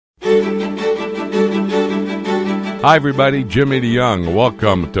Hi, everybody. Jimmy DeYoung.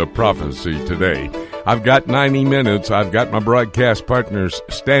 Welcome to Prophecy Today. I've got 90 minutes. I've got my broadcast partners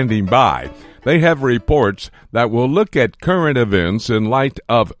standing by. They have reports that will look at current events in light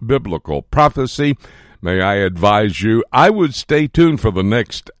of biblical prophecy. May I advise you, I would stay tuned for the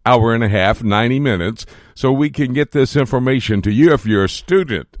next hour and a half, 90 minutes, so we can get this information to you. If you're a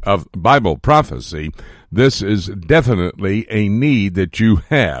student of Bible prophecy, this is definitely a need that you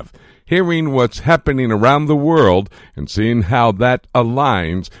have. Hearing what's happening around the world and seeing how that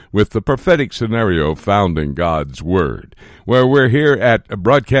aligns with the prophetic scenario found in God's Word. Where we're here at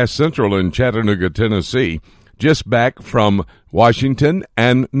Broadcast Central in Chattanooga, Tennessee, just back from Washington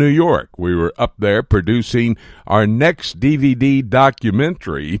and New York. We were up there producing our next DVD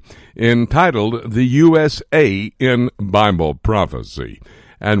documentary entitled The USA in Bible Prophecy.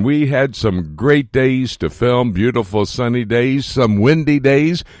 And we had some great days to film, beautiful sunny days, some windy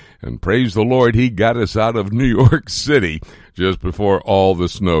days, and praise the Lord, He got us out of New York City just before all the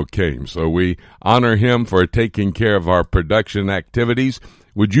snow came. So we honor Him for taking care of our production activities.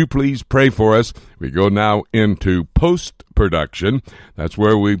 Would you please pray for us? We go now into post-production. That's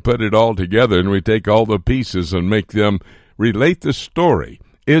where we put it all together and we take all the pieces and make them relate the story.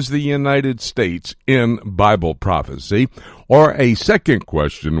 Is the United States in Bible prophecy? Or a second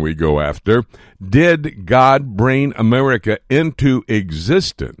question we go after, did God bring America into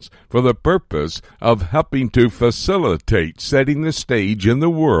existence for the purpose of helping to facilitate setting the stage in the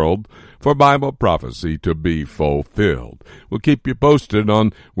world for Bible prophecy to be fulfilled? We'll keep you posted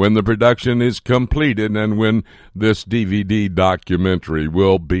on when the production is completed and when this DVD documentary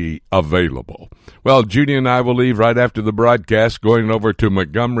will be available. Well, Judy and I will leave right after the broadcast, going over to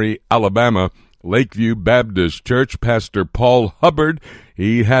Montgomery, Alabama, Lakeview Baptist Church. Pastor Paul Hubbard,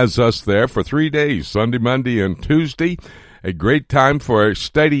 he has us there for 3 days, Sunday, Monday, and Tuesday. A great time for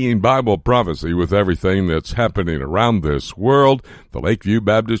studying Bible prophecy with everything that's happening around this world. The Lakeview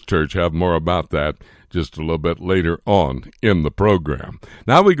Baptist Church, have more about that just a little bit later on in the program.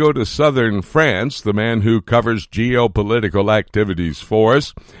 Now we go to southern France, the man who covers geopolitical activities for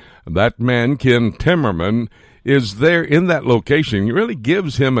us. That man, Ken Timmerman, is there in that location. It really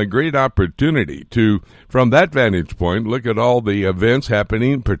gives him a great opportunity to, from that vantage point, look at all the events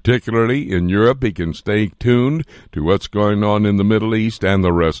happening, particularly in Europe. He can stay tuned to what's going on in the Middle East and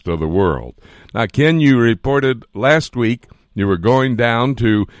the rest of the world. Now, Ken, you reported last week you were going down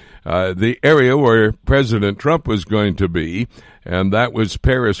to the area where President Trump was going to be, and that was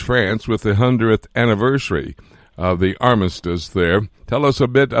Paris, France, with the 100th anniversary of the armistice there. Tell us a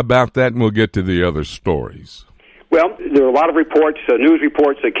bit about that, and we'll get to the other stories. Well, there were a lot of reports, news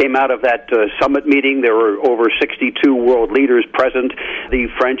reports that came out of that summit meeting. There were over 62 world leaders present. The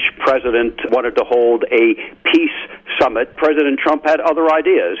French president wanted to hold a peace summit. President Trump had other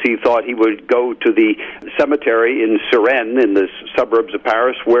ideas. He thought he would go to the cemetery in Suresnes, in the suburbs of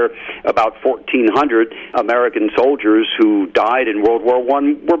Paris, where about 1,400 American soldiers who died in World War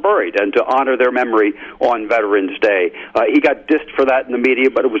I were buried, and to honor their memory on Veterans Day. He got dissed for that in the media,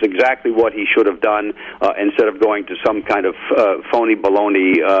 but it was exactly what he should have done instead of going to some kind of phony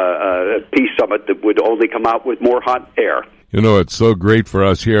baloney peace summit that would only come out with more hot air. You know, it's so great for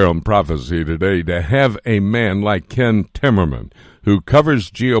us here on Prophecy Today to have a man like Ken Timmerman who covers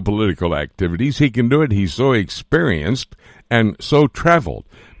geopolitical activities. He can do it. He's so experienced and so traveled.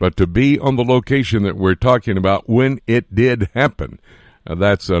 But to be on the location that we're talking about when it did happen,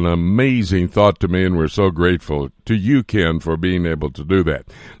 that's an amazing thought to me, and we're so grateful to you, Ken, for being able to do that.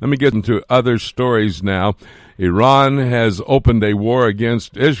 Let me get into other stories now. Iran has opened a war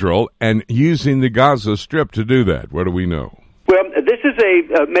against Israel and using the Gaza Strip to do that. What do we know? Well, this is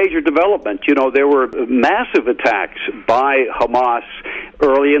a major development. You know, there were massive attacks by Hamas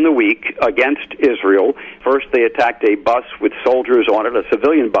early in the week against Israel. First, they attacked a bus with soldiers on it, a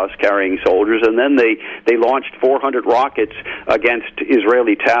civilian bus carrying soldiers, and then they launched 400 rockets against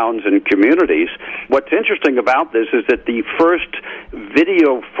Israeli towns and communities. What's interesting about this is that the first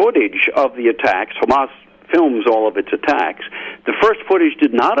video footage of the attacks, Hamas films all of its attacks. The first footage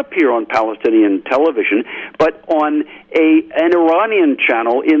did not appear on Palestinian television, but on an Iranian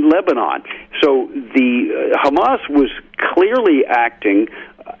channel in Lebanon. So the Hamas was clearly acting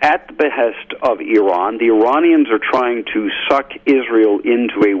at the behest of Iran. The Iranians are trying to suck Israel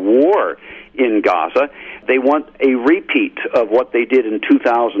into a war in Gaza. They want a repeat of what they did in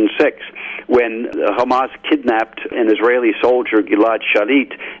 2006 when Hamas kidnapped an Israeli soldier, Gilad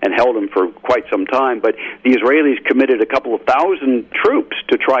Shalit, and held him for quite some time. But the Israelis committed a couple of thousand troops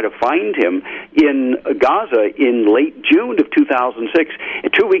to try to find him in Gaza in late June of 2006.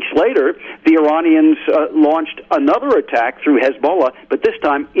 And 2 weeks later, the Iranians launched another attack through Hezbollah, but this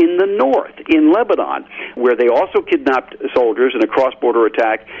time in the north, in Lebanon, where they also kidnapped soldiers in a cross-border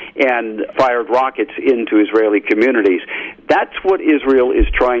attack and fired rockets into Israeli communities. That's what Israel is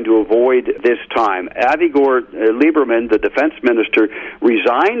trying to avoid this time. Avigdor Lieberman, the defense minister,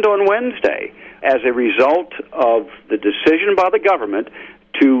 resigned on Wednesday as a result of the decision by the government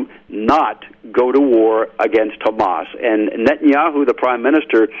to not go to war against Hamas. And Netanyahu, the prime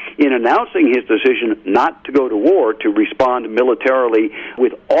minister, in announcing his decision not to go to war, to respond militarily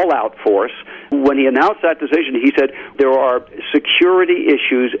with all-out force, when he announced that decision, he said, there are security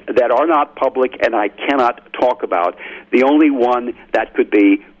issues that are not public and I cannot talk about. The only one that would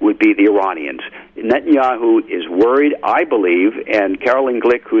be the Iranians. Netanyahu is worried, I believe, and Caroline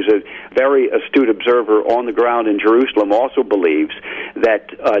Glick, who's a very astute observer on the ground in Jerusalem, also believes that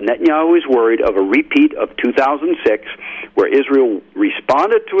Netanyahu is worried of a repeat of 2006, where Israel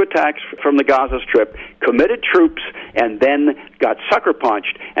responded to attacks from the Gaza Strip, committed troops, and then got sucker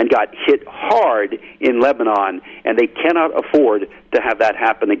punched and got hit hard in Lebanon, and they cannot afford to have that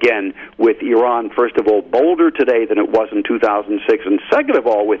happen again with Iran, first of all, bolder today than it was in 2006, and second of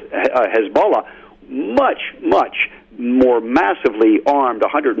all, with Hezbollah, much more massively armed,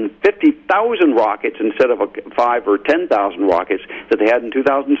 150,000 rockets instead of 5 or 10,000 rockets that they had in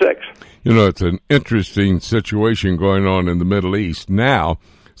 2006. You know, it's an interesting situation going on in the Middle East now.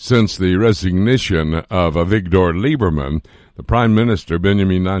 Since the resignation of Avigdor Lieberman, the Prime Minister,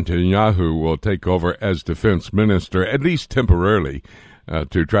 Benjamin Netanyahu, will take over as defense minister, at least temporarily,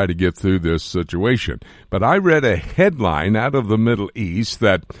 to try to get through this situation. But I read a headline out of the Middle East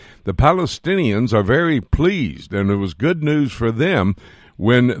that the Palestinians are very pleased, and it was good news for them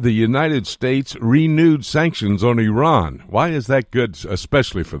when the United States renewed sanctions on Iran. Why is that good,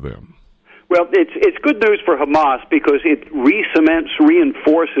 especially for them? Well, it's good news for Hamas because it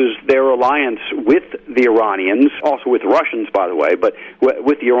reinforces their alliance with the Iranians, also with the Russians, by the way, but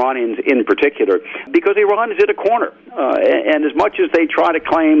with the Iranians in particular, because Iran is in a corner. And as much as they try to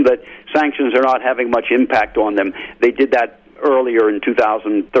claim that sanctions are not having much impact on them, they did that earlier in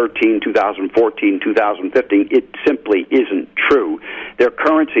 2013, 2014, 2015, it simply isn't true. Their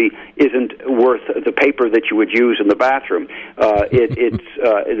currency isn't worth the paper that you would use in the bathroom.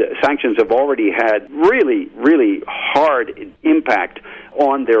 Sanctions have already had really hard impact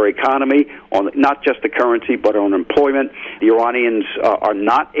on their economy, on not just the currency, but on employment. The Iranians are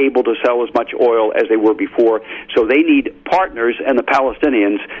not able to sell as much oil as they were before, so they need partners, and the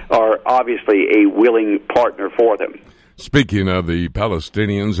Palestinians are obviously a willing partner for them. Speaking of the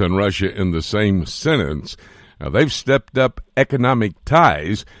Palestinians and Russia in the same sentence, they've stepped up economic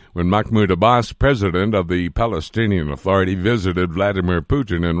ties when Mahmoud Abbas, president of the Palestinian Authority, visited Vladimir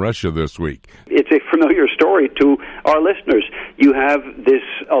Putin in Russia this week. It's a familiar story to our listeners. You have this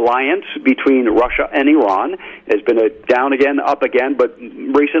alliance between Russia and Iran. It's been a down again, up again, but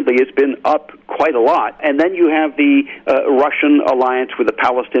recently it's been up quite a lot. And then you have the Russian alliance with the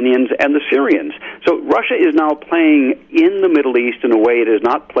Palestinians and the Syrians. So Russia is now playing in the Middle East in a way it has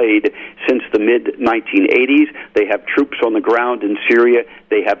not played since the mid-1980s. They have troops on the ground in Syria.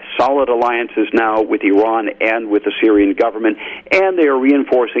 They have solid alliances now with Iran and with the Syrian government, and they are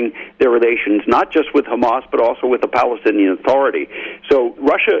reinforcing their relations not just with Hamas, but also with the Palestinian Authority. So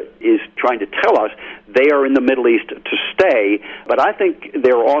Russia is trying to tell us they are in the Middle East to stay, but I think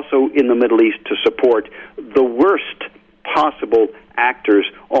they're also in the Middle East to support the worst possible actors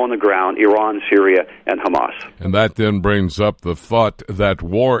on the ground, Iran, Syria, and Hamas. And that then brings up the thought that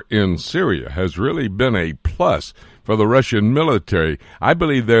war in Syria has really been a plus for the Russian military. I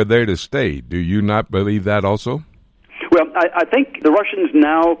believe they're there to stay. Do you not believe that also? Well, I think the Russians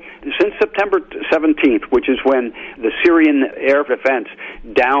now, since September 17th, which is when the Syrian air defense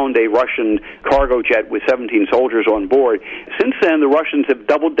downed a Russian cargo jet with 17 soldiers on board, since then the Russians have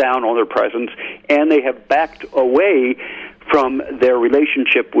doubled down on their presence, and they have backed away from their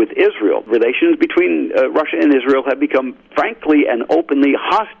relationship with Israel. Relations between Russia and Israel have become, frankly and openly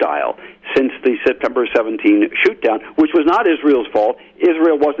hostile since the September 17 shootdown, which was not Israel's fault.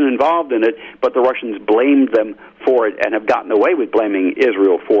 Israel wasn't involved in it, but the Russians blamed them for it and have gotten away with blaming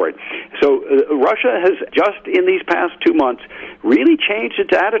Israel for it. So Russia has just in these past 2 months really changed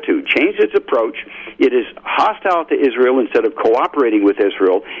its attitude, changed its approach. It is hostile to Israel instead of cooperating with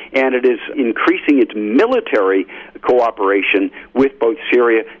Israel, and it is increasing its military cooperation with both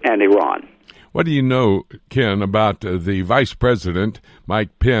Syria and Iran. What do you know, Ken, about the Vice President,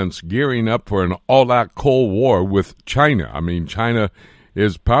 Mike Pence, gearing up for an all-out Cold War with China? I mean, China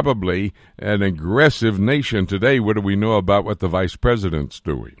is probably an aggressive nation today. What do we know about what the vice president's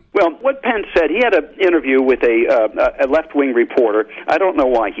doing? Well, what Pence said, he had an interview with a left-wing reporter. I don't know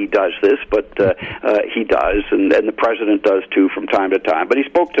why he does this, but he does, and the president does too from time to time. But he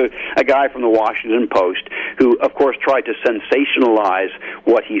spoke to a guy from the Washington Post who, of course, tried to sensationalize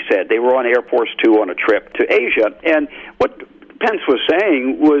what he said. They were on Air Force Two on a trip to Asia, and what Pence was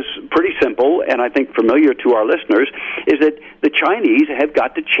saying was pretty simple, and I think familiar to our listeners, is that the Chinese have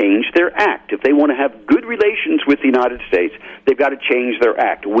got to change their act. If they want to have good relations with the United States, they've got to change their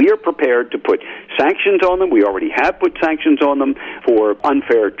act. We are prepared to put sanctions on them. We already have put sanctions on them for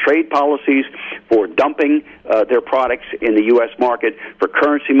unfair trade policies, for dumping their products in the U.S. market, for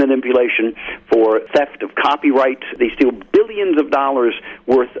currency manipulation, for theft of copyright. They steal billions of dollars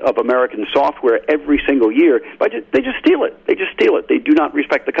worth of American software every single year, but they just steal it. They just steal it. They do not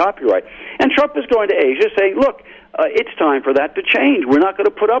respect the copyright. And Trump is going to Asia saying, look, it's time for that to change. We're not going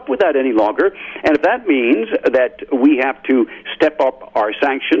to put up with that any longer. And if that means that we have to step up our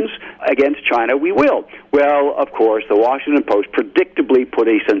sanctions against China, we will. Well, of course, the Washington Post predictably put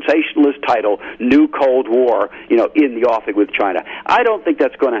a sensationalist title, New Cold War, in the offing with China. I don't think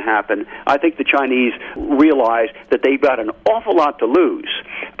that's going to happen. I think the Chinese realize that they've got an awful lot to lose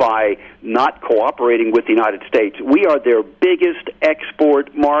by not cooperating with the United States. We are their biggest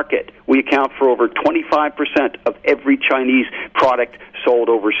export market. We account for over 25% of every Chinese product sold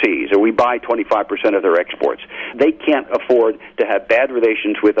overseas, or we buy 25% of their exports. They can't afford to have bad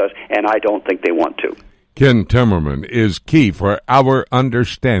relations with us, and I don't think they want to. Ken Timmerman is key for our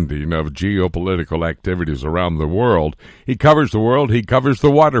understanding of geopolitical activities around the world. He covers the world. He covers the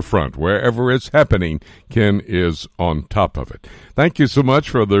waterfront. Wherever it's happening, Ken is on top of it. Thank you so much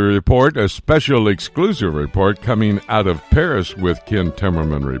for the report, a special exclusive report coming out of Paris with Ken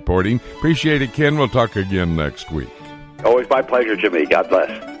Timmerman reporting. Appreciate it, Ken. We'll talk again next week. Always my pleasure, Jimmy. God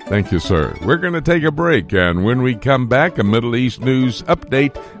bless. Thank you, sir. We're going to take a break, and when we come back, a Middle East news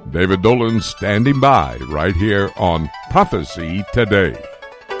update. David Dolan standing by right here on Prophecy Today.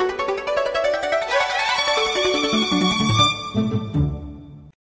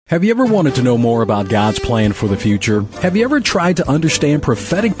 Have you ever wanted to know more about God's plan for the future? Have you ever tried to understand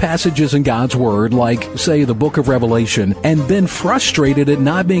prophetic passages in God's Word, like, say, the book of Revelation, and been frustrated at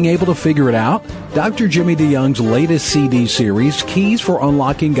not being able to figure it out? Dr. Jimmy DeYoung's latest CD series, Keys for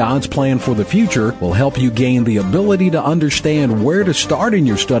Unlocking God's Plan for the Future, will help you gain the ability to understand where to start in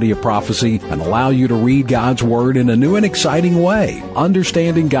your study of prophecy and allow you to read God's Word in a new and exciting way.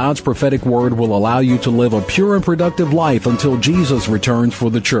 Understanding God's prophetic Word will allow you to live a pure and productive life until Jesus returns for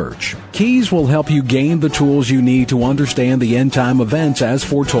the church. Keys will help you gain the tools you need to understand the end-time events as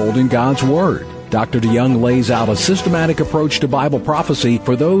foretold in God's Word. Dr. DeYoung lays out a systematic approach to Bible prophecy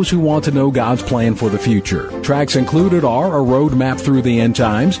for those who want to know God's plan for the future. Tracks included are A Roadmap Through the End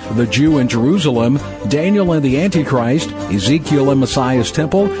Times, The Jew in Jerusalem, Daniel and the Antichrist, Ezekiel and Messiah's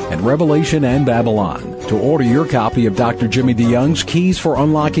Temple, and Revelation and Babylon. To order your copy of Dr. Jimmy DeYoung's Keys for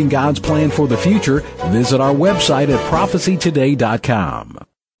Unlocking God's Plan for the Future, visit our website at prophecytoday.com.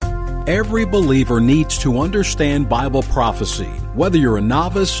 Every believer needs to understand Bible prophecy. Whether you're a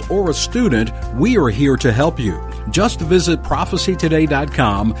novice or a student, we are here to help you. Just visit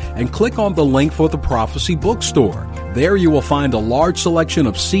prophecytoday.com and click on the link for the Prophecy Bookstore. There you will find a large selection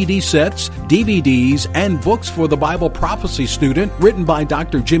of CD sets, DVDs, and books for the Bible prophecy student written by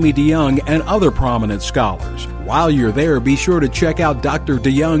Dr. Jimmy DeYoung and other prominent scholars. While you're there, be sure to check out Dr.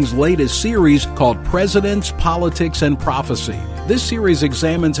 DeYoung's latest series called Presidents, Politics, and Prophecy. This series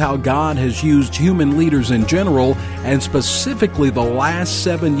examines how God has used human leaders in general, and specifically the last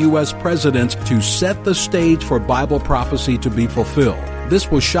 7 U.S. presidents, to set the stage for Bible prophecy to be fulfilled. This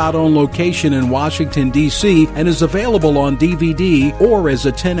was shot on location in Washington, D.C., and is available on DVD or as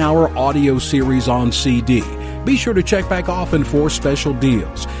a 10-hour audio series on CD. Be sure to check back often for special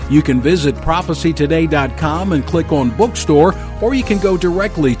deals. You can visit prophecytoday.com and click on Bookstore, or you can go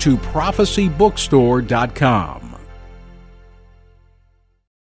directly to prophecybookstore.com.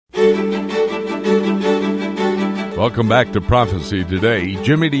 Welcome back to Prophecy Today.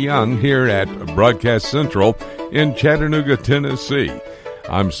 Jimmy DeYoung here at Broadcast Central in Chattanooga, Tennessee.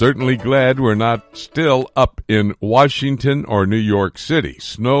 I'm certainly glad we're not still up in Washington or New York City.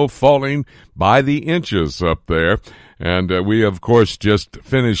 Snow falling by the inches up there. And we, of course, just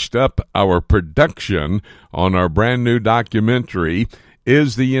finished up our production on our brand new documentary,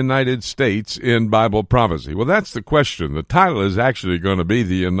 Is the United States in Bible Prophecy? Well, that's the question. The title is actually going to be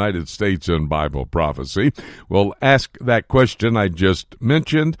The United States in Bible Prophecy. We'll ask that question I just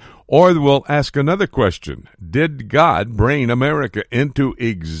mentioned, Or we'll ask another question. Did God bring America into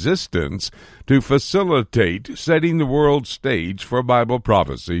existence to facilitate setting the world stage for Bible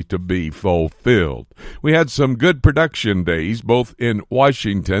prophecy to be fulfilled? We had some good production days, both in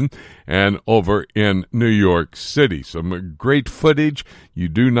Washington and over in New York City. Some great footage. You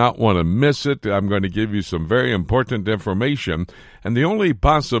do not want to miss it. I'm going to give you some very important information. And the only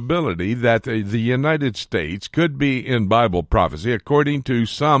possibility that the United States could be in Bible prophecy, according to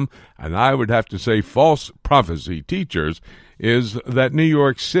some, and I would have to say false prophecy teachers, is that New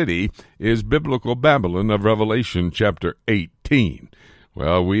York City is biblical Babylon of Revelation chapter 18.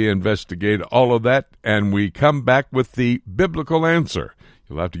 Well, we investigate all of that, and we come back with the biblical answer.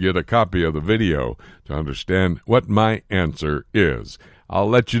 You'll have to get a copy of the video to understand what my answer is. I'll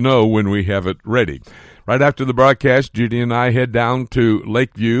let you know when we have it ready. Right after the broadcast, Judy and I head down to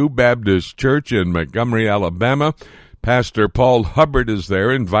Lakeview Baptist Church in Montgomery, Alabama. Pastor Paul Hubbard is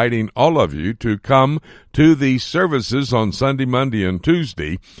there inviting all of you to come to the services on Sunday, Monday, and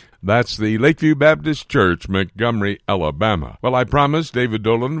Tuesday. That's the Lakeview Baptist Church, Montgomery, Alabama. Well, I promised David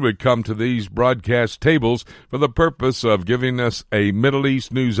Dolan would come to these broadcast tables for the purpose of giving us a Middle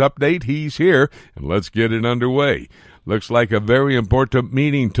East news update. He's here, and let's get it underway. Looks like a very important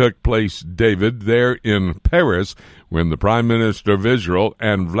meeting took place, David, there in Paris when the Prime Minister of Israel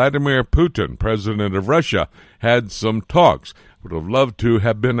and Vladimir Putin, President of Russia, had some talks. Would have loved to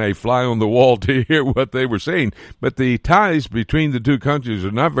have been a fly on the wall to hear what they were saying, but the ties between the two countries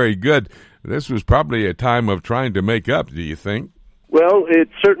are not very good. This was probably a time of trying to make up, do you think? Well, it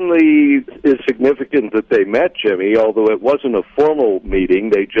certainly is significant that they met, Jimmy, although it wasn't a formal meeting.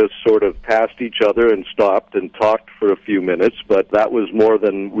 They just sort of passed each other and stopped and talked for a few minutes, but that was more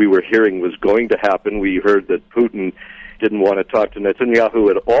than we were hearing was going to happen. We heard that Putin didn't want to talk to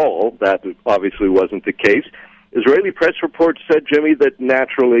Netanyahu at all. That obviously wasn't the case. Israeli press reports said, Jimmy, that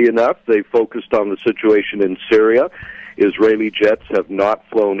naturally enough, they focused on the situation in Syria. Israeli jets have not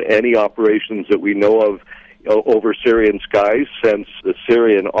flown any operations that we know of over Syrian skies since the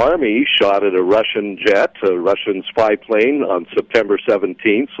Syrian army shot at a Russian jet, a Russian spy plane, on September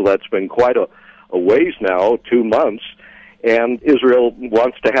 17th. So that's been quite a ways now, 2 months. And Israel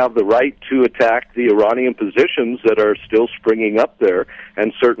wants to have the right to attack the Iranian positions that are still springing up there,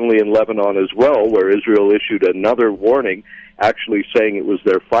 and certainly in Lebanon as well, where Israel issued another warning, actually saying it was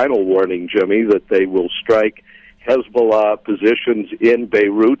their final warning, Jimmy, that they will strike Hezbollah positions in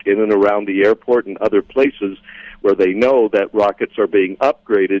Beirut, in and around the airport and other places where they know that rockets are being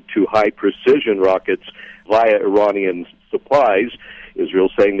upgraded to high-precision rockets via Iranian supplies. Israel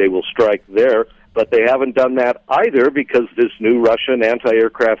saying they will strike there, but they haven't done that either because this new Russian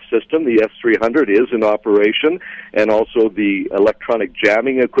anti-aircraft system, the S-300, is in operation, and also the electronic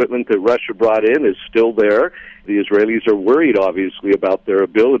jamming equipment that Russia brought in is still there. The Israelis are worried, obviously, about their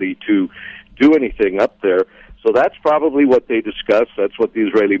ability to do anything up there. So that's probably what they discussed. That's what the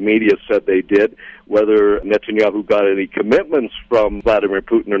Israeli media said they did. Whether Netanyahu got any commitments from Vladimir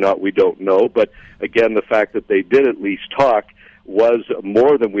Putin or not, we don't know. But again, the fact that they did at least talk was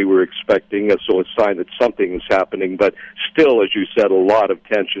more than we were expecting, so a sign that something is happening. But still, as you said, a lot of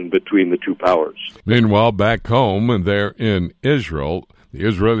tension between the two powers. Meanwhile, back home, and there in Israel, the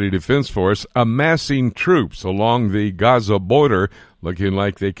Israeli Defense Force amassing troops along the Gaza border, looking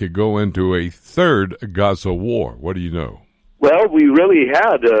like they could go into a third Gaza war. What do you know? Well, we really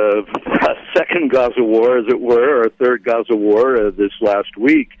had a second Gaza war, as it were, or a third Gaza war this last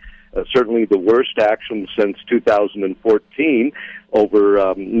week. Certainly the worst action since 2014.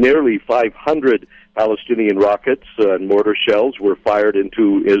 Over nearly 500 Palestinian rockets and mortar shells were fired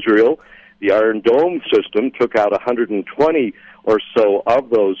into Israel. The Iron Dome system took out 120 or so of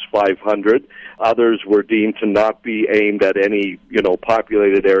those 500. Others were deemed to not be aimed at any,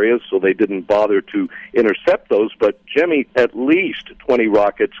 populated areas, so they didn't bother to intercept those. But, Jimmy, at least 20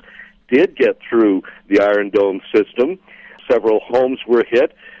 rockets did get through the Iron Dome system. Several homes were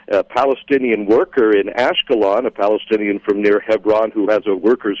hit. A Palestinian worker in Ashkelon, a Palestinian from near Hebron who has a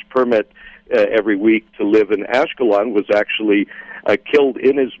worker's permit every week to live in Ashkelon, was actually killed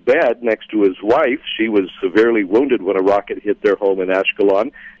in his bed next to his wife. She was severely wounded when a rocket hit their home in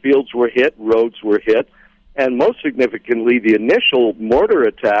Ashkelon. Fields were hit, roads were hit, and most significantly, the initial mortar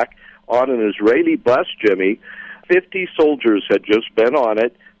attack on an Israeli bus, Jimmy, 50 soldiers had just been on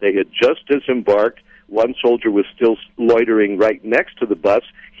it. They had just disembarked. One soldier was still loitering right next to the bus.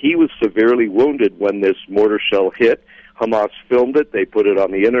 He was severely wounded when this mortar shell hit. Hamas filmed it. They put it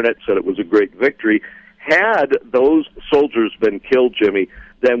on the internet, said it was a great victory. Had those soldiers been killed, Jimmy,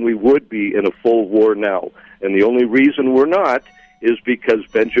 then we would be in a full war now. And the only reason we're not is because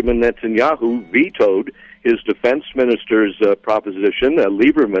Benjamin Netanyahu vetoed his defense minister's proposition,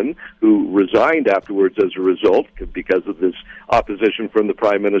 Lieberman, who resigned afterwards as a result because of this opposition from the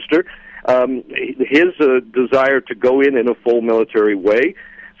prime minister, his desire to go in a full military way.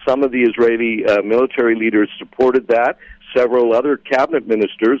 Some of the Israeli military leaders supported that. Several other cabinet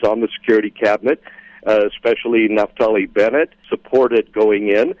ministers on the security cabinet, especially Naftali Bennett, supported going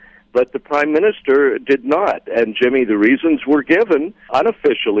in. But the prime minister did not. And, Jimmy, the reasons were given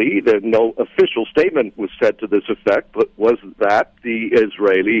unofficially. No official statement was said to this effect, but was that the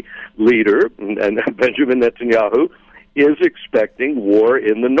Israeli leader, and Benjamin Netanyahu, is expecting war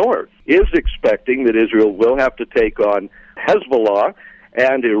in the north, is expecting that Israel will have to take on Hezbollah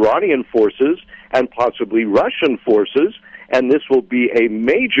and Iranian forces and possibly Russian forces, and this will be a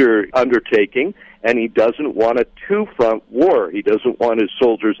major undertaking, and he doesn't want a two-front war. He doesn't want his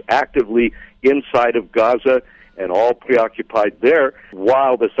soldiers actively inside of Gaza and all preoccupied there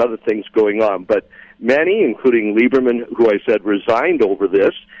while this other thing's going on. But many, including Lieberman, who I said resigned over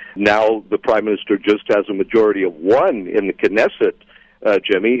this, now the prime minister just has a majority of one in the Knesset,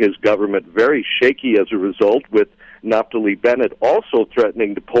 Jimmy. His government very shaky as a result, with Naftali Bennett also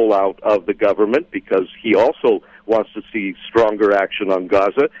threatening to pull out of the government because he also wants to see stronger action on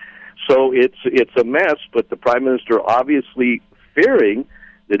Gaza. So it's a mess, but the prime minister obviously fearing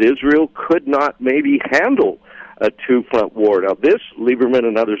that Israel could not maybe handle a two-front war. Now this, Lieberman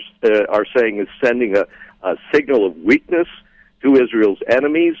and others are saying, is sending a signal of weakness to Israel's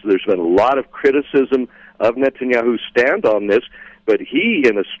enemies. There's been a lot of criticism of Netanyahu's stand on this, but he,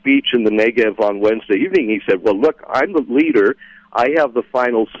 in a speech in the Negev on Wednesday evening, he said, well, look, I'm the leader. I have the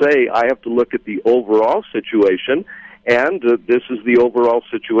final say. I have to look at the overall situation, and this is the overall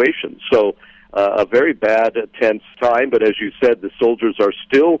situation. So a very bad, tense time, but as you said, the soldiers are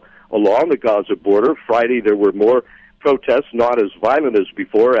still along the Gaza border. Friday there were more protests, not as violent as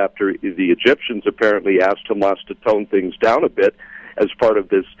before, after the Egyptians apparently asked Hamas to tone things down a bit as part of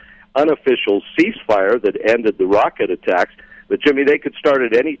this unofficial ceasefire that ended the rocket attacks. But, Jimmy, they could start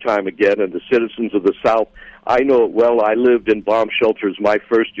at any time again, and the citizens of the South, I know it well. I lived in bomb shelters my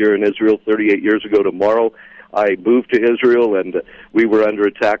first year in Israel 38 years ago tomorrow. I moved to Israel, and we were under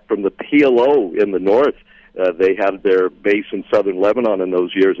attack from the PLO in the north. They had their base in southern Lebanon in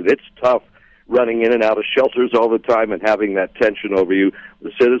those years, and it's tough running in and out of shelters all the time and having that tension over you.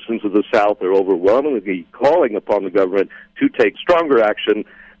 The citizens of the South are overwhelmingly calling upon the government to take stronger action.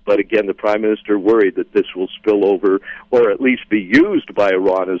 But again, the prime minister worried that this will spill over or at least be used by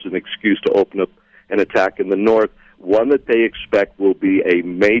Iran as an excuse to open up an attack in the north, one that they expect will be a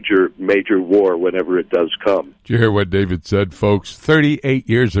major, major war whenever it does come. Did you hear what David said, folks? 38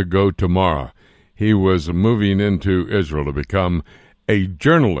 years ago tomorrow, he was moving into Israel to become a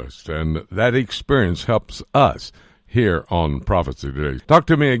journalist, and that experience helps us here on Prophecy Today. Talk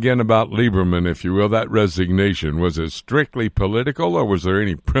to me again about Lieberman, if you will. That resignation, was it strictly political, or was there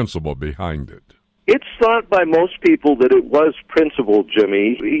any principle behind it? It's thought by most people that it was principle,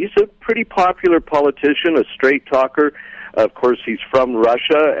 Jimmy. He's a pretty popular politician, a straight talker. Of course, he's from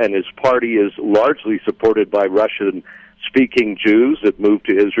Russia, and his party is largely supported by Russian-speaking Jews that moved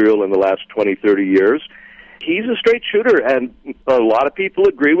to Israel in the last 20, 30 years. He's a straight shooter, and a lot of people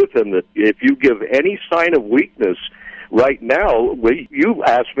agree with him that if you give any sign of weakness right now, you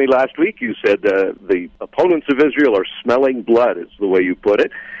asked me last week, you said the opponents of Israel are smelling blood, is the way you put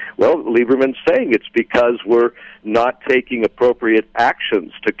it. Well, Lieberman's saying it's because we're not taking appropriate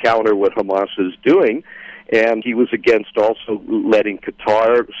actions to counter what Hamas is doing, and he was against also letting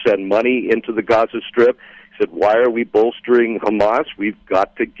Qatar send money into the Gaza Strip. He said, why are we bolstering Hamas? We've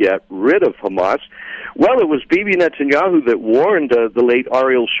got to get rid of Hamas. Well, it was Bibi Netanyahu that warned the late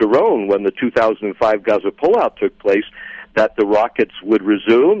Ariel Sharon when the 2005 Gaza pullout took place that the rockets would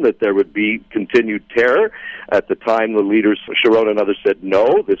resume, that there would be continued terror. At the time, the leaders, Sharon and others, said,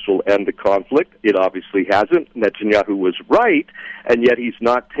 no, this will end the conflict. It obviously hasn't. Netanyahu was right, and yet he's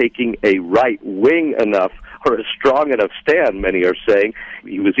not taking a right-wing enough or a strong enough stand, many are saying.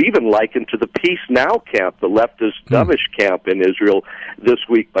 He was even likened to the Peace Now camp, the leftist dovish camp in Israel this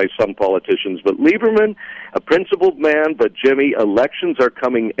week by some politicians. But Lieberman, a principled man, but Jimmy, elections are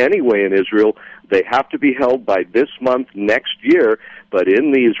coming anyway in Israel. They have to be held by this month next year, but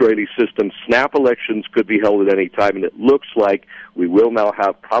in the Israeli system, snap elections could be held at any time, and it looks like we will now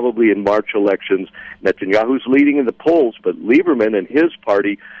have probably in March elections. Netanyahu's leading in the polls, but Lieberman and his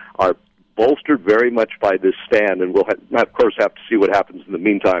party are bolstered very much by this stand, and we'll, of course, have to see what happens in the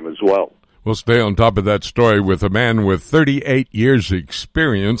meantime as well. We'll stay on top of that story with a man with 38 years'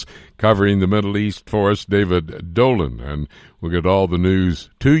 experience covering the Middle East for us, David Dolan, and we'll get all the news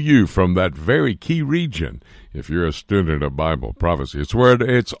to you from that very key region if you're a student of Bible prophecy. It's where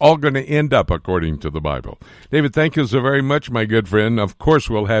it's all going to end up according to the Bible. David, thank you so very much, my good friend. Of course,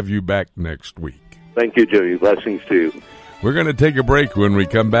 we'll have you back next week. Thank you, Jimmy. Blessings to you. We're going to take a break. When we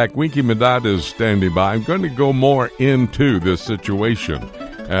come back, Winky Medad is standing by. I'm going to go more into this situation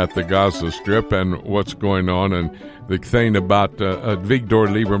at the Gaza Strip and what's going on and the thing about Victor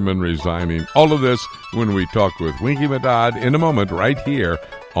Lieberman resigning. All of this when we talk with Winky Medad in a moment right here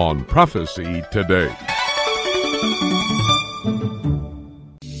on Prophecy Today.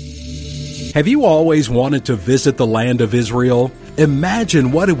 Have you always wanted to visit the land of Israel?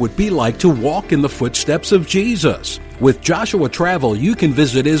 Imagine what it would be like to walk in the footsteps of Jesus. With Joshua Travel, you can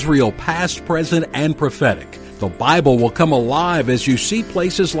visit Israel past, present, and prophetic. The Bible will come alive as you see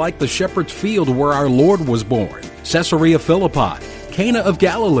places like the Shepherd's Field where our Lord was born, Caesarea Philippi, Cana of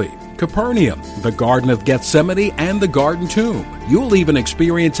Galilee, Capernaum, the Garden of Gethsemane, and the Garden Tomb. You'll even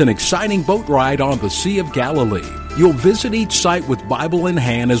experience an exciting boat ride on the Sea of Galilee. You'll visit each site with Bible in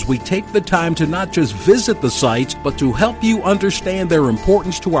hand as we take the time to not just visit the sites, but to help you understand their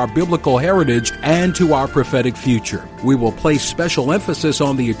importance to our biblical heritage and to our prophetic future. We will place special emphasis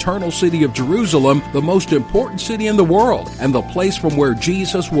on the eternal city of Jerusalem, the most important city in the world, and the place from where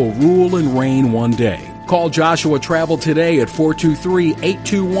Jesus will rule and reign one day. Call Joshua Travel today at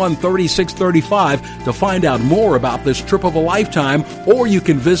 423-821-3635 to find out more about this trip of a lifetime, or you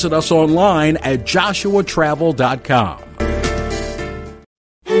can visit us online at joshuatravel.com.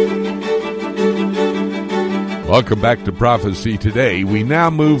 Welcome back to Prophecy Today. We now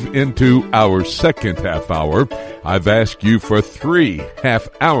move into our second half hour. I've asked you for 3 half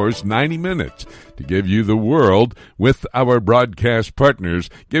hours, 90 minutes, to give you the world with our broadcast partners,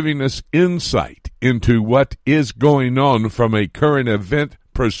 giving us insight into what is going on from a current event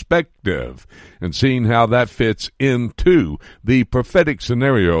perspective and seeing how that fits into the prophetic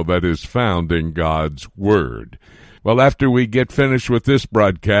scenario that is found in God's Word. Well, after we get finished with this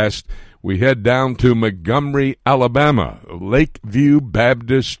broadcast, we head down to Montgomery, Alabama, Lakeview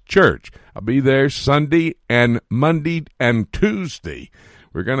Baptist Church. I'll be there Sunday and Monday and Tuesday.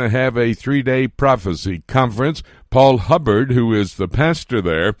 We're going to have a 3-day prophecy conference. Paul Hubbard, who is the pastor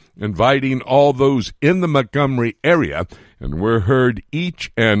there, inviting all those in the Montgomery area, and we're heard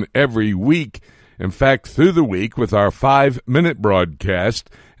each and every week. In fact, through the week with our 5-minute broadcast,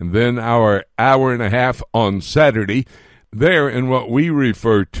 and then our hour and a half on Saturday, there in what we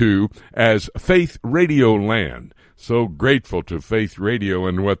refer to as Faith Radio Land. So grateful to Faith Radio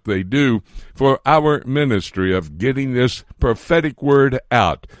and what they do for our ministry of getting this prophetic word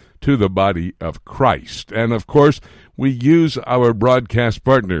out to the body of Christ. And of course, we use our broadcast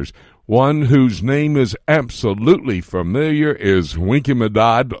partners. One whose name is absolutely familiar is Winky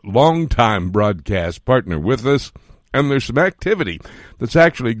Medad, longtime broadcast partner with us. And there's some activity that's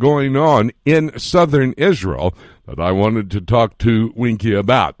actually going on in southern Israel that I wanted to talk to Winky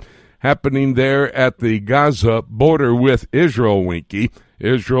about. Happening there at the Gaza border with Israel, Winky,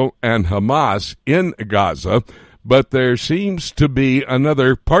 Israel and Hamas in Gaza. But there seems to be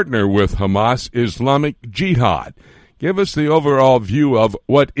another partner with Hamas, Islamic Jihad. Give us the overall view of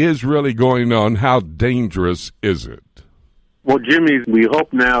what is really going on. How dangerous is it? Well, Jimmy, we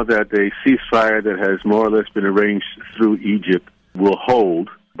hope now that a ceasefire that has more or less been arranged through Egypt will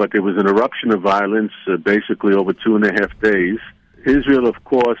hold. But there was an eruption of violence basically over 2.5 days. Israel, of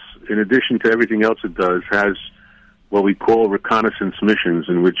course, in addition to everything else it does, has what we call reconnaissance missions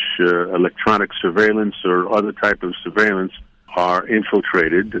in which electronic surveillance or other type of surveillance are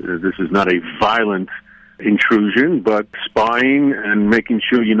infiltrated. This is not a violent intrusion, but spying and making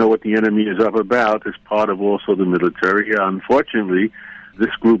sure you know what the enemy is up about is part of also the military. Unfortunately,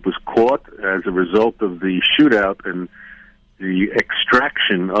 this group was caught as a result of the shootout and the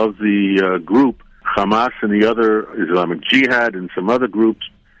extraction of the group. Hamas and the other Islamic Jihad and some other groups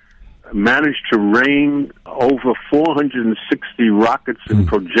managed to rain over 460 rockets and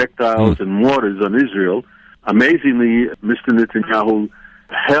projectiles and mortars on Israel. Amazingly, Mr. Netanyahu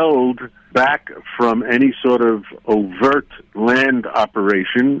held back from any sort of overt land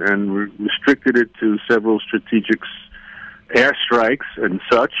operation and restricted it to several strategic airstrikes and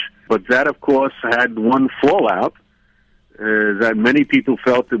such. But that, of course, had one fallout that many people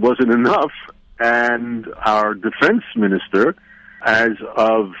felt it wasn't enough. And our defense minister, as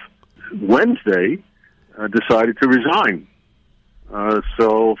of Wednesday, decided to resign.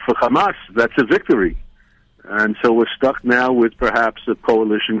 So for Hamas, that's a victory. And so we're stuck now with perhaps a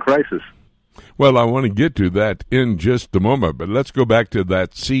coalition crisis. Well, I want to get to that in just a moment, but let's go back to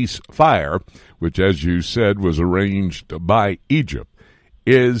that ceasefire, which, as you said, was arranged by Egypt.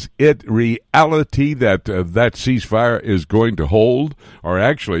 Is it reality that that ceasefire is going to hold? Or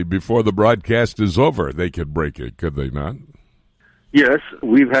actually, before the broadcast is over, they could break it, could they not? Yes,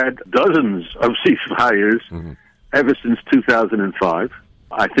 we've had dozens of ceasefires ever since 2005.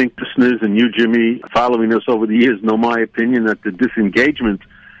 I think listeners and you, Jimmy, following us over the years, know my opinion that the disengagement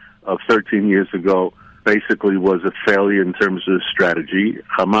of 13 years ago basically was a failure in terms of strategy.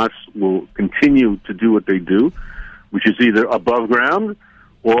 Hamas will continue to do what they do, which is either above ground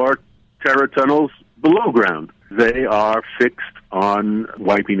or terror tunnels below ground. They are fixed on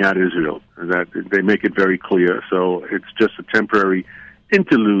wiping out Israel. That they make it very clear. So it's just a temporary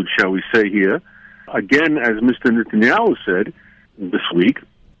interlude, shall we say here. Again, as Mr. Netanyahu said this week,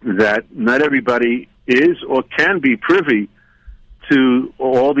 that not everybody is or can be privy to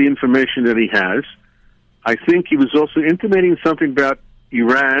all the information that he has. I think he was also intimating something about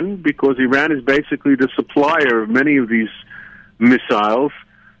Iran, because Iran is basically the supplier of many of these missiles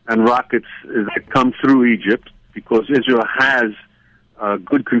and rockets that come through Egypt, because Israel has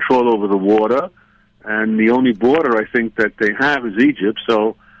good control over the water, and the only border I think that they have is Egypt.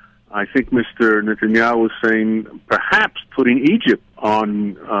 So I think Mr. Netanyahu was saying, perhaps putting Egypt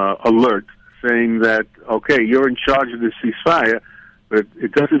on alert, saying that, okay, you're in charge of the ceasefire, but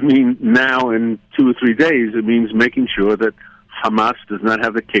it doesn't mean now in 2 or 3 days. It means making sure that Hamas does not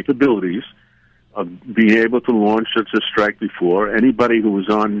have the capabilities of being able to launch such a strike before. Anybody who was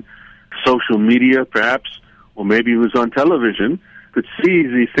on social media, perhaps, or maybe was on television, could see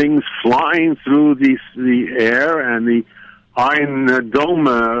the things flying through the air and the Iron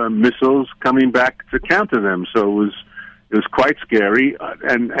Dome missiles coming back to counter them. So it was quite scary.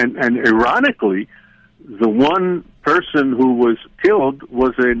 And ironically, the one person who was killed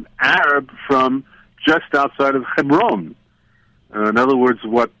was an Arab from just outside of Hebron. In other words,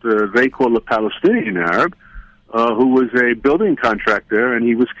 what they call a Palestinian Arab, who was a building contractor, and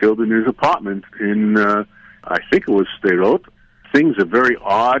he was killed in his apartment in, I think it was Sderot. Things are very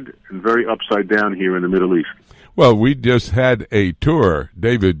odd and very upside down here in the Middle East. Well, we just had a tour.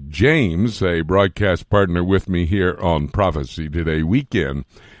 David James, a broadcast partner with me here on Prophecy Today weekend.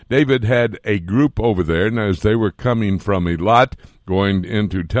 David had a group over there, and as they were coming from Eilat, going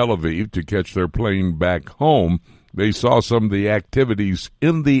into Tel Aviv to catch their plane back home, they saw some of the activities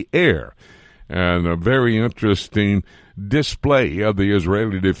in the air, and a very interesting display of the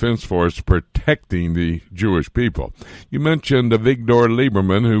Israeli Defense Force protecting the Jewish people. You mentioned Avigdor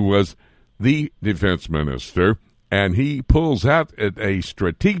Lieberman, who was the defense minister, and he pulls out at a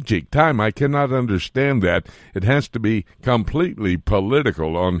strategic time. I cannot understand that. It has to be completely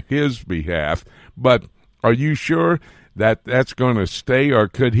political on his behalf. But are you sure that that's going to stay, or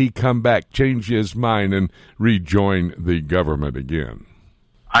could he come back, change his mind, and rejoin the government again?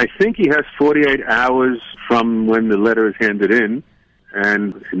 I think he has 48 hours from when the letter is handed in,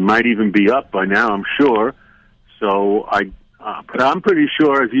 and it might even be up by now, I'm sure. So but I'm pretty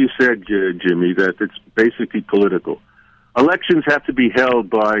sure, as you said, Jimmy, that it's basically political. Elections have to be held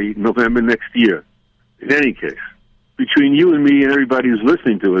by November next year, in any case. Between you and me and everybody who's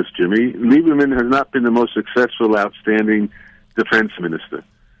listening to us, Jimmy, Lieberman has not been the most successful, outstanding defense minister.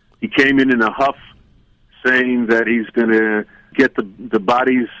 He came in a huff, saying that he's going to get the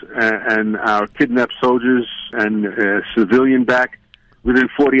bodies and our kidnapped soldiers and civilian back within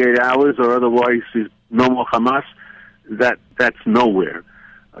 48 hours, or otherwise he's no more Hamas. That's nowhere.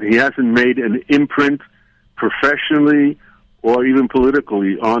 He hasn't made an imprint professionally or even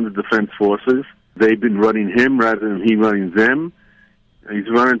politically on the defense forces. They've been running him rather than he running them. He's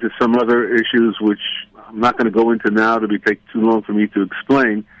run into some other issues which I'm not going to go into now. It'll take too long for me to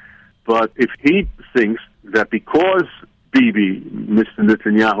explain. But if he thinks that because Bibi, Mr.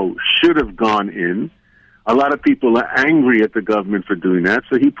 Netanyahu, should have gone in, a lot of people are angry at the government for doing that,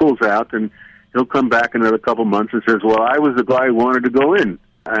 so he pulls out and he'll come back in another couple months and says, well, I was the guy who wanted to go in.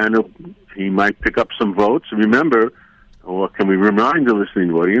 And he might pick up some votes. Remember, or can we remind the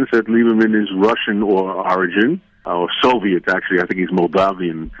listening audience that Lieberman is Russian origin, or Soviet, actually. I think he's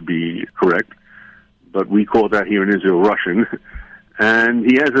Moldavian, to be correct. But we call that here in Israel Russian. And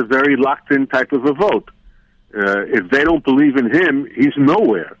he has a very locked-in type of a vote. If they don't believe in him, he's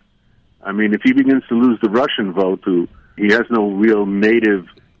nowhere. I mean, if he begins to lose the Russian vote, he has no real native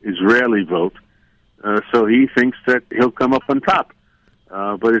Israeli vote, so he thinks that he'll come up on top.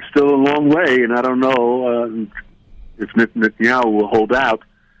 But it's still a long way, and I don't know if Netanyahu will hold out.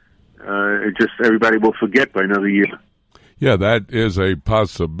 Everybody will forget by another year. Yeah, that is a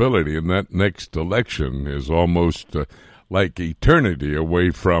possibility, and that next election is almost like eternity away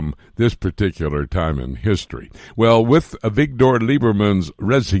from this particular time in history. Well, with Avigdor Lieberman's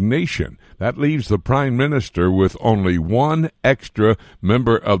resignation, that leaves the Prime Minister with only one extra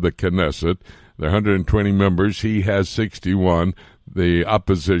member of the Knesset. There are 120 members. He has 61. The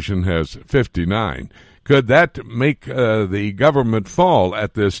opposition has 59. Could that make the government fall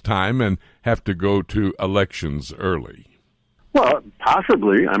at this time and have to go to elections early? Well,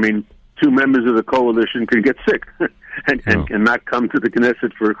 possibly. I mean, two members of the coalition could get sick and not come to the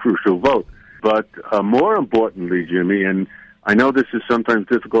Knesset for a crucial vote. But more importantly, Jimmy, and I know this is sometimes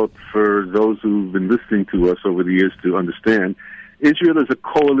difficult for those who've been listening to us over the years to understand, Israel is a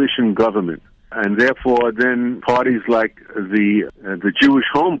coalition government. And therefore, then parties like the Jewish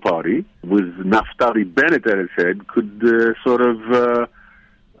Home Party, with Naftali Bennett at its head, could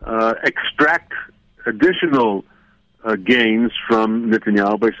extract additional gains from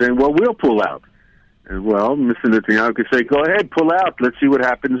Netanyahu by saying, well, we'll pull out. And, well, Mr. Netanyahu could say, go ahead, pull out. Let's see what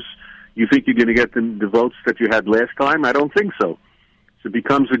happens. You think you're going to get the votes that you had last time? I don't think so. So it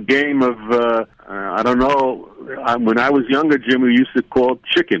becomes a game of, I don't know, when I was younger, Jim, we used to call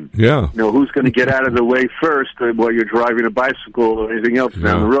chicken. Yeah. You know, who's going to get out of the way first while you're driving a bicycle or anything else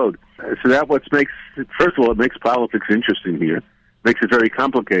down the road. So that first of all, it makes politics interesting here. Makes it very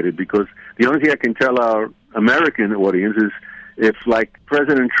complicated because the only thing I can tell our American audience is if, like,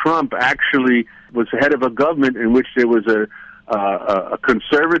 President Trump actually was head of a government in which there was a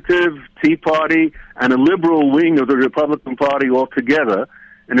conservative Tea Party and a liberal wing of the Republican Party all together.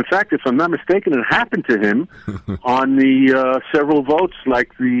 And in fact, if I'm not mistaken, it happened to him on the several votes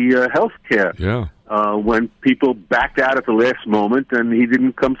like the health care, when people backed out at the last moment and he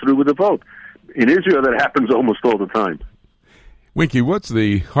didn't come through with a vote. In Israel, that happens almost all the time. Winky, what's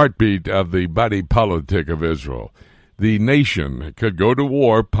the heartbeat of the body politic of Israel? The nation could go to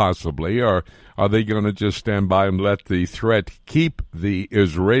war, possibly, or are they going to just stand by and let the threat keep the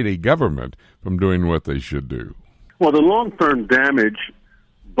Israeli government from doing what they should do? Well, the long-term damage,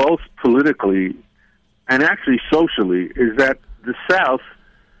 both politically and actually socially, is that the South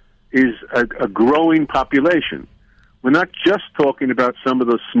is a growing population. We're not just talking about some of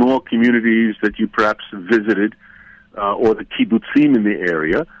those small communities that you perhaps visited or the kibbutzim in the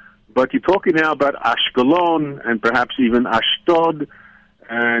area, but you're talking now about Ashkelon and perhaps even Ashdod.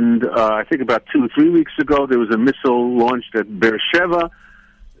 And I think about 2 or 3 weeks ago, there was a missile launched at Beersheba.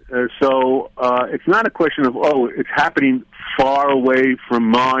 So it's not a question of, it's happening far away from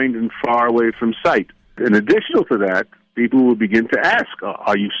mind and far away from sight. In addition to that, people will begin to ask,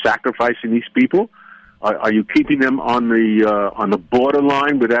 are you sacrificing these people? Are you keeping them on the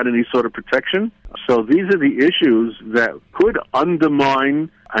borderline without any sort of protection? So these are the issues that could undermine,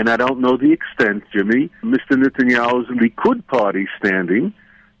 and I don't know the extent, Jimmy, Mr. Netanyahu's Likud party standing.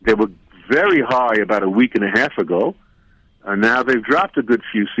 They were very high about a week and a half ago, and now they've dropped a good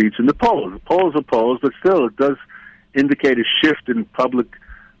few seats in the polls. The polls are polls, but still it does indicate a shift in public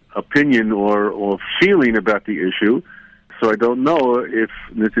opinion or feeling about the issue. So I don't know if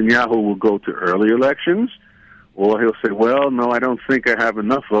Netanyahu will go to early elections, or he'll say, well, no, I don't think I have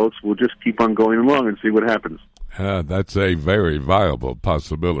enough votes. We'll just keep on going along and see what happens. That's a very viable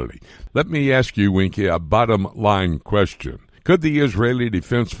possibility. Let me ask you, Winky, a bottom-line question. Could the Israeli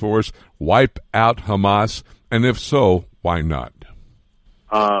Defense Force wipe out Hamas? And if so, why not?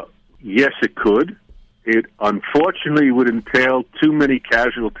 Yes, it could. It unfortunately would entail too many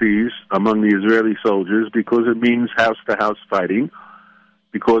casualties among the Israeli soldiers because it means house-to-house fighting,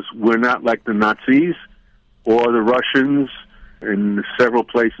 because we're not like the Nazis or the Russians in several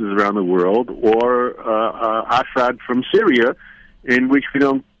places around the world, or Assad from Syria, in which we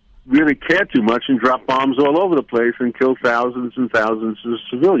don't really care too much and drop bombs all over the place and kill thousands and thousands of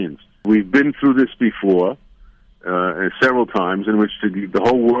civilians. We've been through this before. Several times, in which the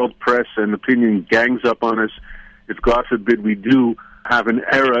whole world press and opinion gangs up on us if, God forbid, we do have an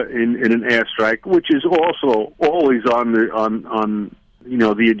error in an airstrike, which is also always on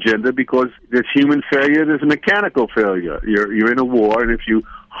the agenda, because there's human failure, there's a mechanical failure. You're in a war, and if you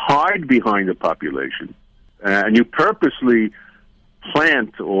hide behind the population and you purposely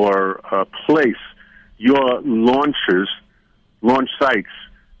plant or place your launch sites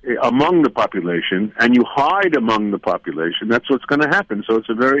among the population, and you hide among the population, that's what's going to happen. So it's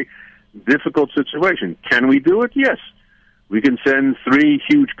a very difficult situation. Can we do it? Yes. We can send 3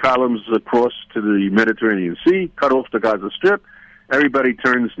 huge columns across to the Mediterranean Sea, cut off the Gaza Strip, everybody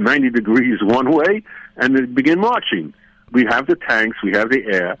turns 90 degrees one way, and they begin marching. We have the tanks, we have the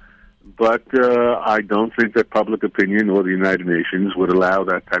air, but I don't think that public opinion or the United Nations would allow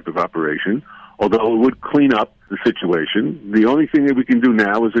that type of operation, although it would clean up the situation. The only thing that we can do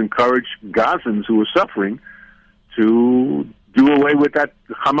now is encourage Gazans who are suffering to do away with that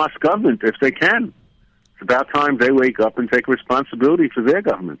Hamas government if they can. It's about time they wake up and take responsibility for their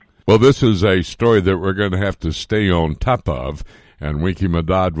government. Well, this is a story that we're going to have to stay on top of, and Winky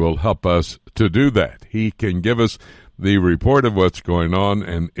Madad will help us to do that. He can give us the report of what's going on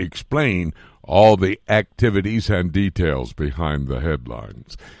and explain all the activities and details behind the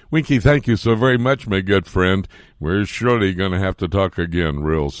headlines. Winky, thank you so very much, my good friend. We're surely going to have to talk again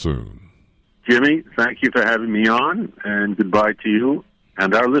real soon. Jimmy, thank you for having me on, and goodbye to you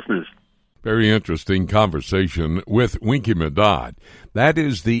and our listeners. Very interesting conversation with Winky Madad. That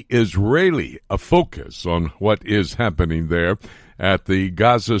is the Israeli focus on what is happening there at the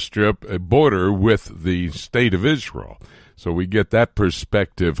Gaza Strip border with the State of Israel. So we get that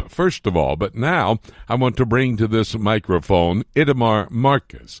perspective first of all. But now I want to bring to this microphone Itamar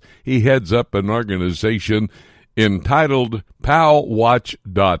Marcus. He heads up an organization entitled PalWatch.org.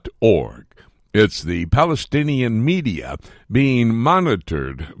 It's the Palestinian media being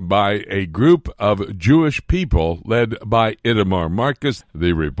monitored by a group of Jewish people led by Itamar Marcus.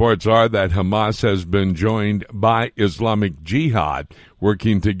 The reports are that Hamas has been joined by Islamic Jihad,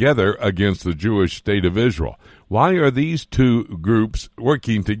 working together against the Jewish state of Israel. Why are these two groups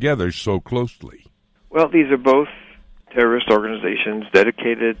working together so closely? Well, these are both terrorist organizations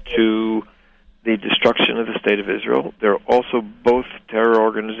dedicated to the destruction of the State of Israel. They're also both terror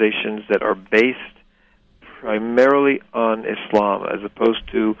organizations that are based primarily on Islam, as opposed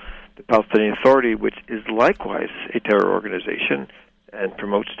to the Palestinian Authority, which is likewise a terror organization and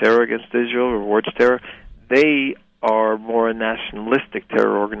promotes terror against Israel, rewards terror. They are more a nationalistic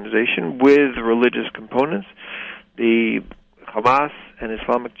terror organization with religious components. The Hamas and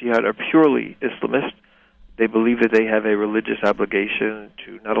Islamic Jihad are purely Islamist. They believe that they have a religious obligation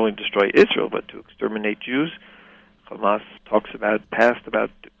to not only destroy Israel, but to exterminate Jews. Hamas talks about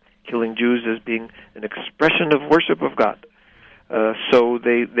killing Jews as being an expression of worship of God. So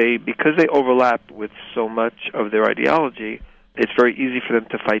they because they overlap with so much of their ideology, it's very easy for them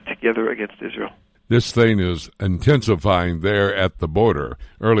to fight together against Israel. This thing is intensifying there at the border.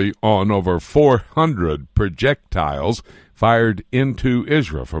 Early on, over 400 projectiles fired into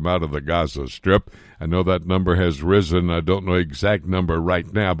Israel from out of the Gaza Strip. I know that number has risen. I don't know the exact number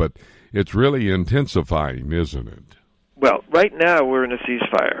right now, but it's really intensifying, isn't it? Well, right now we're in a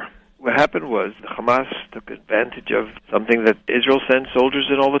ceasefire. What happened was Hamas took advantage of something that Israel sends soldiers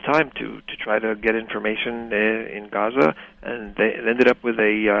in all the time to try to get information in Gaza, and it ended up with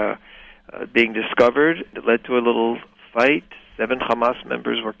being discovered. It led to a little fight. 7 Hamas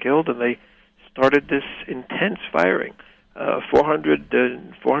members were killed, and they started this intense firing. 400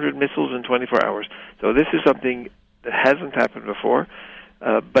 missiles in 24 hours. So this is something that hasn't happened before,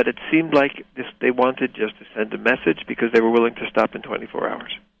 but it seemed like they wanted just to send a message because they were willing to stop in 24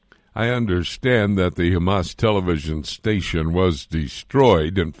 hours. I understand that the Hamas television station was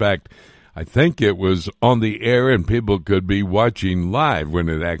destroyed. In fact, I think it was on the air and people could be watching live when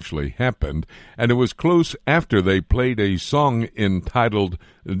it actually happened. And it was close after they played a song entitled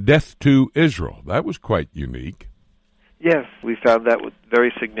Death to Israel. That was quite unique. Yes, we found that was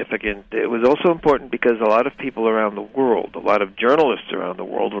very significant. It was also important because a lot of people around the world, a lot of journalists around the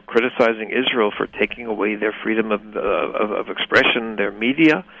world were criticizing Israel for taking away their freedom of expression, their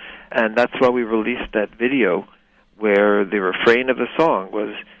media, and that's why we released that video where the refrain of the song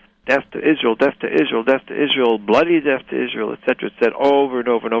was death to Israel, death to Israel, death to Israel, bloody death to Israel, etc. It's said over and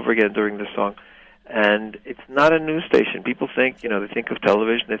over and over again during the song. And it's not a news station. People think, they think of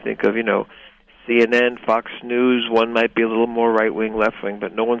television, they think of, CNN, Fox News, one might be a little more right-wing, left-wing,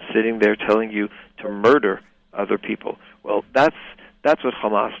 but no one's sitting there telling you to murder other people. Well, that's what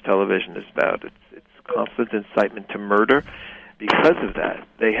Hamas television is about. It's constant incitement to murder. Because of that,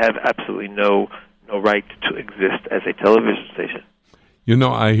 they have absolutely no right to exist as a television station.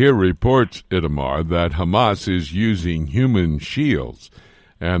 I hear reports, Itamar, that Hamas is using human shields,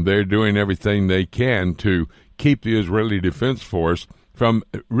 and they're doing everything they can to keep the Israeli Defense Force from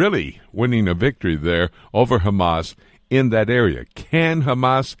really winning a victory there over Hamas in that area. Can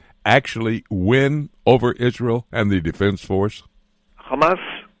Hamas actually win over Israel and the Defense Force? Hamas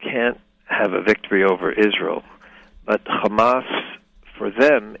can't have a victory over Israel, but Hamas, for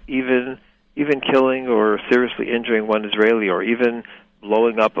them, even killing or seriously injuring one Israeli or even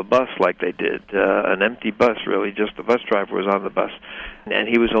blowing up a bus like they did, an empty bus, really, just the bus driver was on the bus, and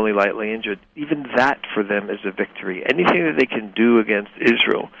he was only lightly injured. Even that, for them, is a victory. Anything that they can do against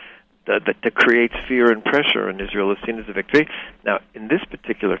Israel that creates fear and pressure in Israel is seen as a victory. Now, in this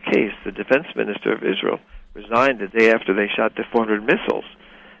particular case, the defense minister of Israel resigned the day after they shot the 400 missiles.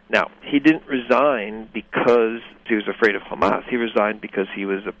 Now, he didn't resign because he was afraid of Hamas. He resigned because he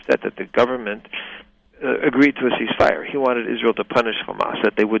was upset that the government agreed to a ceasefire. He wanted Israel to punish Hamas,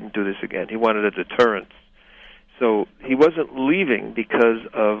 that they wouldn't do this again. He wanted a deterrence. So he wasn't leaving because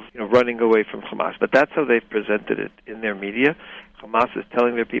of running away from Hamas. But that's how they've presented it in their media. Hamas is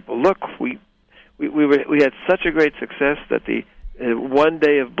telling their people, look, we had such a great success that the one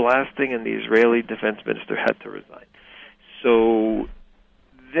day of blasting and the Israeli defense minister had to resign. So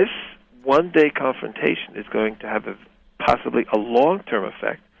this one-day confrontation is going to have possibly a long-term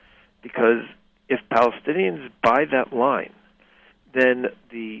effect, because if Palestinians buy that line, then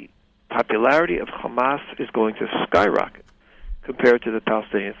the popularity of Hamas is going to skyrocket compared to the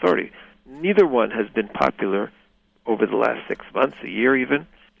Palestinian Authority. Neither one has been popular over the last 6 months, a year even.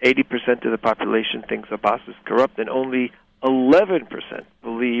 80% of the population thinks Abbas is corrupt, and only 11%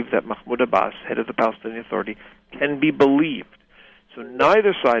 believe that Mahmoud Abbas, head of the Palestinian Authority, can be believed. So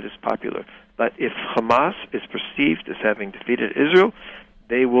neither side is popular. But if Hamas is perceived as having defeated Israel,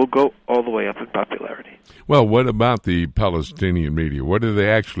 they will go all the way up in popularity. Well, what about the Palestinian media? What are they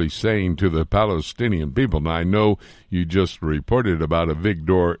actually saying to the Palestinian people? Now, I know you just reported about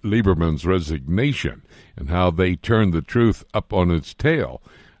Avigdor Lieberman's resignation and how they turned the truth up on its tail.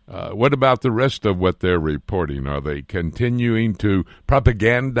 What about the rest of what they're reporting? Are they continuing to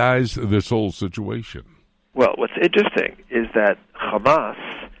propagandize this whole situation? Well, what's interesting is that Hamas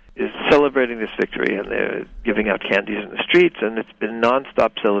is celebrating this victory, and they're giving out candies in the streets, and it's been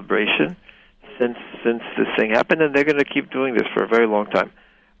nonstop celebration since this thing happened, and they're going to keep doing this for a very long time.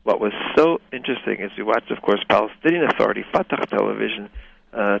 What was so interesting is we watched, of course, Palestinian Authority, Fatah television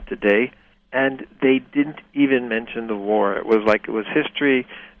today, and they didn't even mention the war. It was like it was history.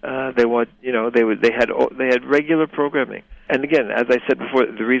 They had regular programming. And again, as I said before,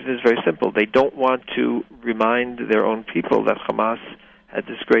 the reason is very simple. They don't want to remind their own people that Hamas had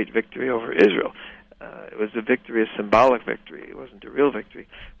this great victory over Israel. It was a victory, a symbolic victory. It wasn't a real victory.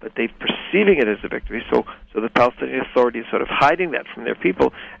 But they're perceiving it as a victory, so the Palestinian Authority is sort of hiding that from their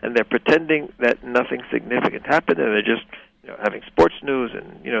people, and they're pretending that nothing significant happened, and they're just having sports news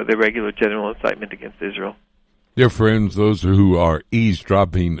and the regular general incitement against Israel. Dear friends, those who are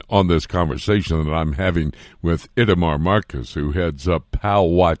eavesdropping on this conversation that I'm having with Itamar Marcus, who heads up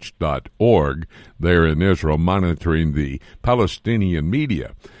palwatch.org there in Israel, monitoring the Palestinian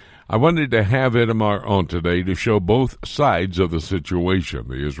media. I wanted to have Itamar on today to show both sides of the situation,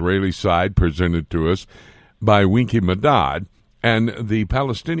 the Israeli side presented to us by Winky Madad, and the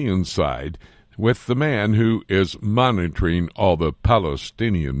Palestinian side with the man who is monitoring all the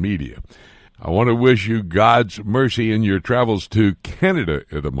Palestinian media. I want to wish you God's mercy in your travels to Canada,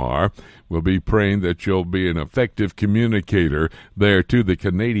 Itamar. We'll be praying that you'll be an effective communicator there to the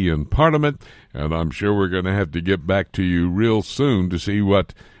Canadian Parliament, and I'm sure we're going to have to get back to you real soon to see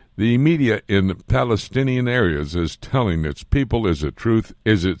what the media in Palestinian areas is telling its people. Is it truth?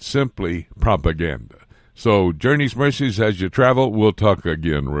 Is it simply propaganda? So, journeys, mercies as you travel. We'll talk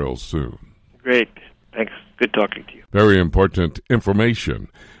again real soon. Great. Thanks. Good talking to you. Very important information.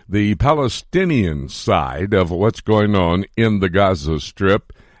 The Palestinian side of what's going on in the Gaza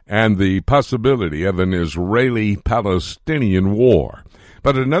Strip and the possibility of an Israeli-Palestinian war.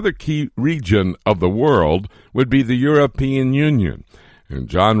 But another key region of the world would be the European Union. And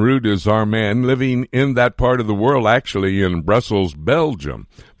John Root is our man living in that part of the world, actually in Brussels, Belgium,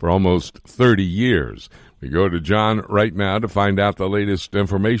 for almost 30 years. We go to John right now to find out the latest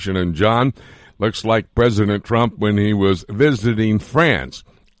information. And John, looks like President Trump, when he was visiting France,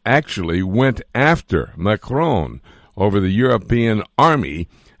 actually went after Macron over the European army,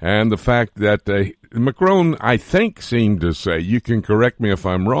 and the fact that Macron, I think, seemed to say, you can correct me if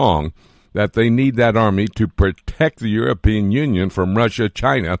I'm wrong, that they need that army to protect the European Union from Russia,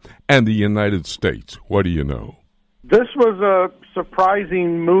 China, and the United States. What do you know? This was a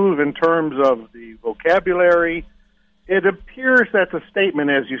surprising move in terms of the vocabulary. It appears that the statement,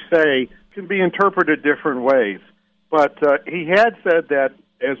 as you say, can be interpreted different ways. But he had said that,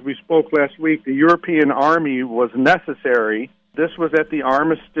 as we spoke last week, the European army was necessary. This was at the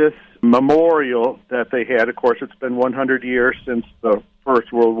Armistice Memorial that they had. Of course, it's been 100 years since the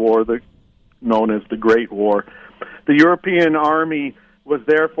First World War, known as the Great War. The European army was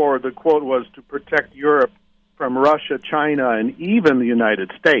therefore, the quote was, to protect Europe from Russia, China, and even the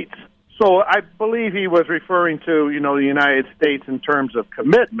United States. So I believe he was referring to, the United States in terms of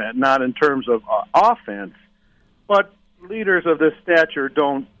commitment, not in terms of offense. But leaders of this stature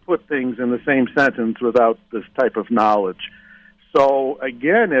don't put things in the same sentence without this type of knowledge. So,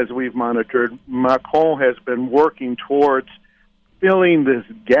 again, as we've monitored, Macron has been working towards filling this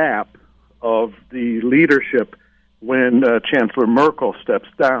gap of the leadership when Chancellor Merkel steps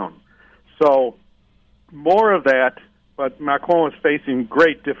down. So, more of that, but Macron is facing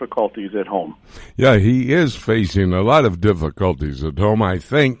great difficulties at home. Yeah, he is facing a lot of difficulties at home. I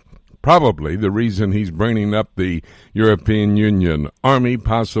think probably the reason he's bringing up the European Union army,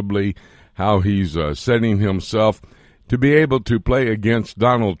 possibly how he's setting himself to be able to play against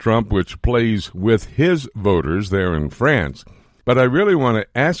Donald Trump, which plays with his voters there in France. But I really want to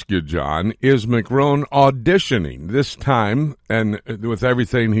ask you, John, is Macron auditioning this time, and with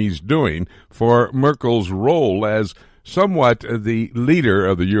everything he's doing, for Merkel's role as somewhat the leader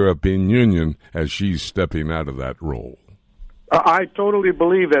of the European Union as she's stepping out of that role? I totally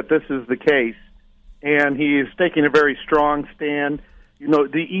believe that this is the case, and he is taking a very strong stand. You know,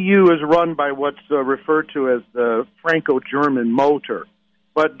 the EU is run by what's referred to as the Franco-German motor.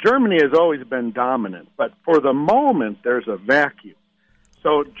 But Germany has always been dominant. But for the moment, there's a vacuum.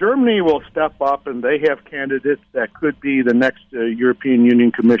 So Germany will step up, and they have candidates that could be the next European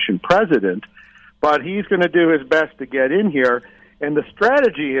Union Commission president. But he's going to do his best to get in here. And the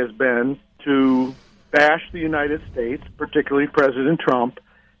strategy has been to bash the United States, particularly President Trump,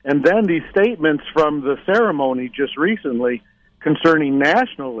 and then these statements from the ceremony just recently concerning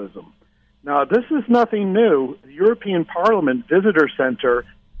nationalism. Now, this is nothing new. The European Parliament Visitor Center,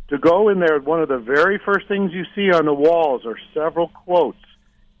 to go in there, one of the very first things you see on the walls are several quotes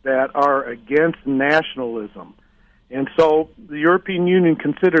that are against nationalism. And so the European Union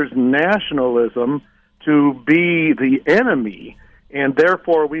considers nationalism to be the enemy, and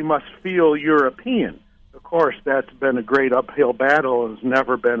therefore we must feel European. Of course, that's been a great uphill battle and has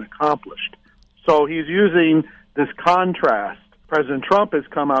never been accomplished. So he's using this contrast. President Trump has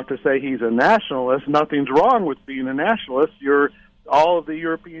come out to say he's a nationalist. Nothing's wrong with being a nationalist. All of the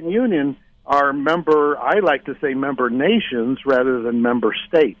European Union are I like to say member nations rather than member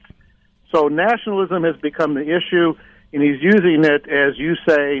states. So nationalism has become the issue, and he's using it, as you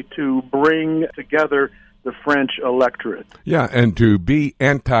say, to bring together the French electorate. Yeah, and to be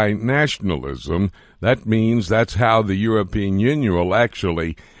anti-nationalism, that means that's how the European Union will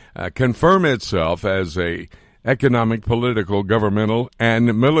actually confirm itself as a economic, political, governmental,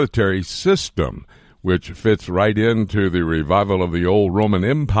 and military system, which fits right into the revival of the old Roman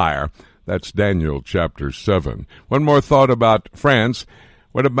Empire. That's Daniel chapter 7. One more thought about France.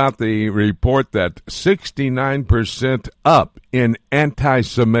 What about the report that 69% up in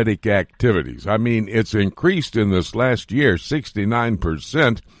anti-Semitic activities? I mean, it's increased in this last year,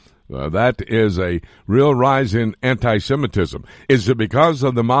 69%. That is a real rise in anti-Semitism. Is it because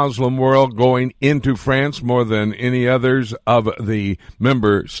of the Muslim world going into France more than any others of the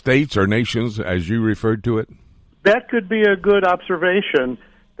member states or nations, as you referred to it? That could be a good observation,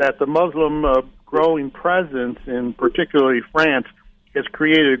 that the Muslim growing presence in particularly France has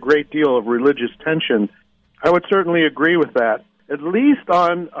created a great deal of religious tension. I would certainly agree with that. At least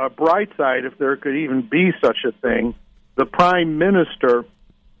on a bright side, if there could even be such a thing, the Prime Minister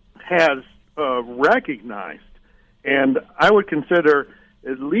has recognized, and I would consider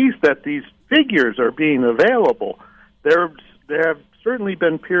at least that these figures are being available. There have certainly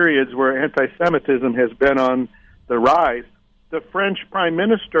been periods where anti-Semitism has been on the rise. The French Prime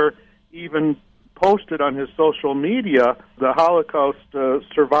Minister even posted on his social media the Holocaust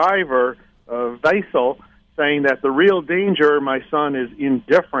survivor, Weissel, saying that the real danger, my son, is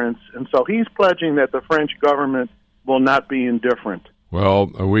indifference. And so he's pledging that the French government will not be indifferent. Well,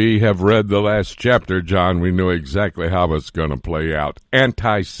 we have read the last chapter, John. We know exactly how it's going to play out.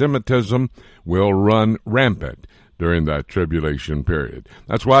 Anti-Semitism will run rampant during that tribulation period.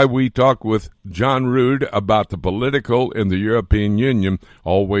 That's why we talk with John Rood about the political in the European Union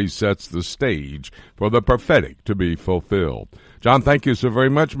always sets the stage for the prophetic to be fulfilled. John, thank you so very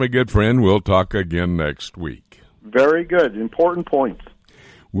much, my good friend. We'll talk again next week. Very good. Important points.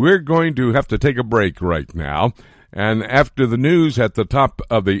 We're going to have to take a break right now. And after the news at the top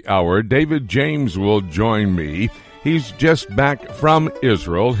of the hour, David James will join me. He's just back from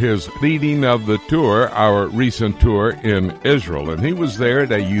Israel, his leading of the tour, our recent tour in Israel. And he was there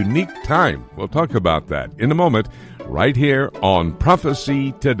at a unique time. We'll talk about that in a moment, right here on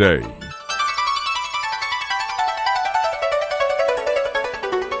Prophecy Today.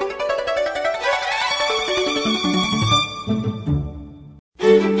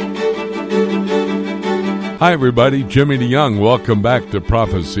 Hi, everybody. Jimmy DeYoung. Welcome back to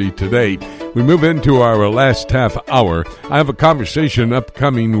Prophecy Today. We move into our last half hour. I have a conversation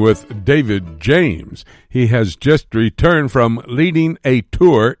upcoming with David James. He has just returned from leading a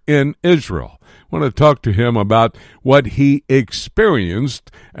tour in Israel. I want to talk to him about what he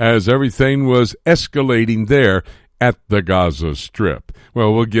experienced as everything was escalating there at the Gaza Strip.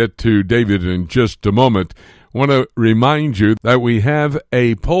 Well, we'll get to David in just a moment. want to remind you that we have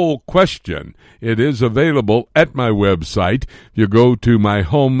a poll question. It is available at my website. You go to my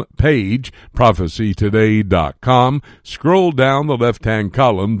home page, prophecytoday.com. Scroll down the left-hand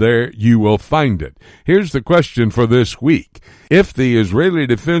column. There you will find it. Here's the question for this week. If the Israeli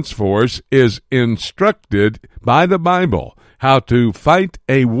Defense Force is instructed by the Bible how to fight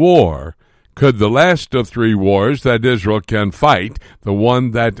a war, could the last of three wars that Israel can fight, the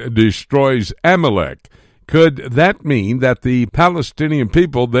one that destroys Amalek, could that mean that the Palestinian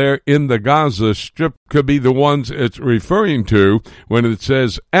people there in the Gaza Strip could be the ones it's referring to when it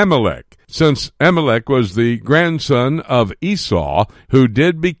says Amalek? Since Amalek was the grandson of Esau, who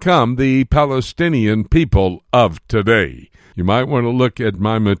did become the Palestinian people of today. You might want to look at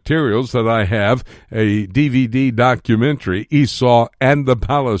my materials that I have, a DVD documentary, Esau and the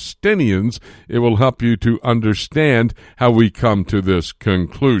Palestinians. It will help you to understand how we come to this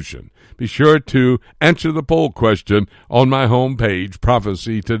conclusion. Be sure to answer the poll question on my homepage,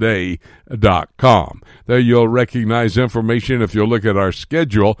 prophecytoday.com. There you'll recognize information. If you'll look at our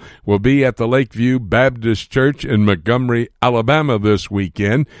schedule, we'll be at the Lakeview Baptist Church in Montgomery, Alabama this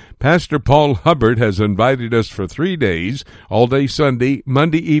weekend. Pastor Paul Hubbard has invited us for 3 days, all day Sunday,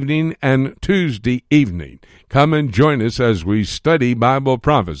 Monday evening, and Tuesday evening. Come and join us as we study Bible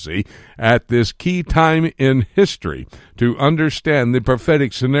prophecy at this key time in history to understand the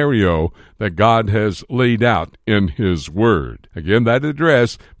prophetic scenario that God has laid out in His Word. Again, that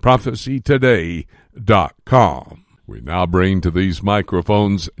address, prophecytoday.com. We now bring to these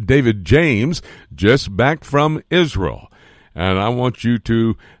microphones David James, just back from Israel. And I want you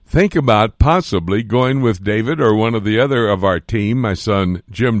to think about possibly going with David or one of the other of our team, my son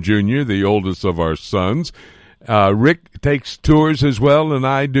Jim Jr., the oldest of our sons. Rick takes tours as well, and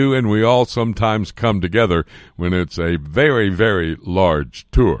I do, and we all sometimes come together when it's a very, very large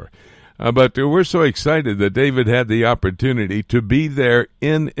tour. But we're so excited that David had the opportunity to be there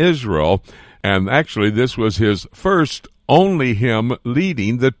in Israel, and actually this was his first only him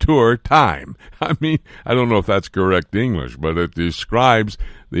leading the tour time. I mean, I don't know if that's correct English, but it describes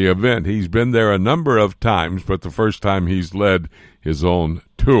the event. He's been there a number of times, but the first time he's led his own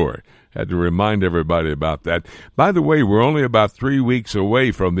tour. Had to remind everybody about that. By the way, we're only about 3 weeks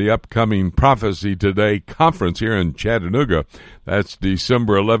away from the upcoming Prophecy Today conference here in Chattanooga. That's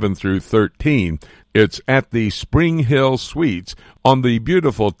December 11 through 13. It's at the Spring Hill Suites on the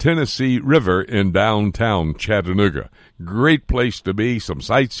beautiful Tennessee River in downtown Chattanooga. Great place to be. Some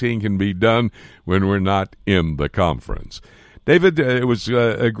sightseeing can be done when we're not in the conference. David, it was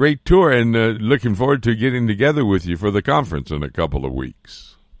a great tour, and looking forward to getting together with you for the conference in a couple of weeks.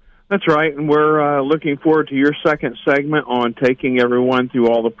 That's right, and we're looking forward to your second segment on taking everyone through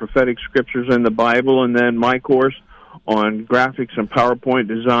all the prophetic scriptures in the Bible, and then my course on graphics and PowerPoint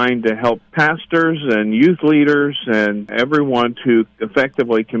design to help pastors and youth leaders and everyone to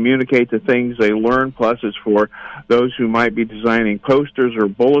effectively communicate the things they learn. Plus, it's for those who might be designing posters or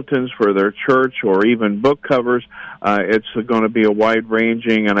bulletins for their church or even book covers. It's going to be a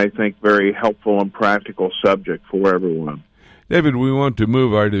wide-ranging and I think very helpful and practical subject for everyone. David, we want to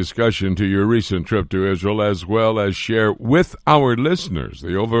move our discussion to your recent trip to Israel, as well as share with our listeners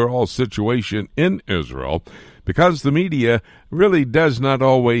the overall situation in Israel, because the media really does not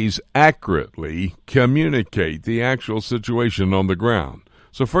always accurately communicate the actual situation on the ground.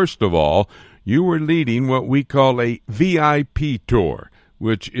 So first of all, you were leading what we call a VIP tour,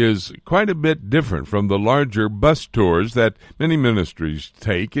 which is quite a bit different from the larger bus tours that many ministries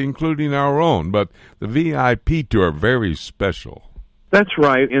take, including our own. But the VIP tour, very special. That's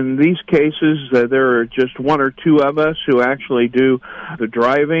right. In these cases, there are just one or two of us who actually do the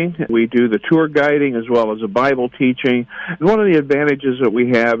driving. We do the tour guiding as well as the Bible teaching. And one of the advantages that we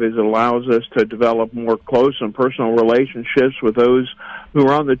have is it allows us to develop more close and personal relationships with those who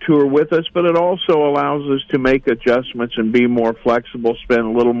are on the tour with us, but it also allows us to make adjustments and be more flexible, spend a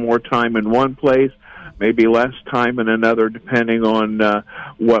little more time in one place, maybe less time in another, depending on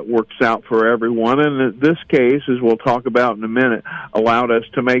what works out for everyone. And in this case, as we'll talk about in a minute, allowed us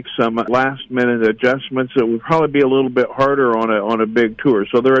to make some last-minute adjustments that would probably be a little bit harder on a big tour.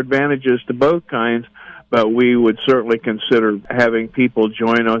 So there are advantages to both kinds, but we would certainly consider having people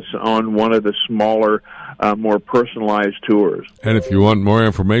join us on one of the smaller, more personalized tours. And if you want more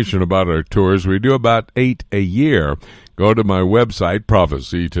information about our tours, we do about 8 a year. Go to my website,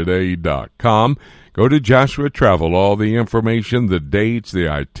 prophecytoday.com. Go to Joshua Travel, all the information, the dates, the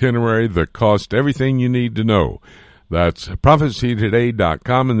itinerary, the cost, everything you need to know. That's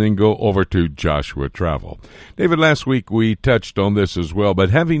prophecytoday.com, and then go over to Joshua Travel. David, last week we touched on this as well, but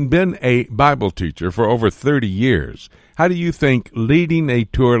having been a Bible teacher for over 30 years, how do you think leading a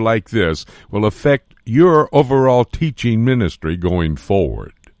tour like this will affect your overall teaching ministry going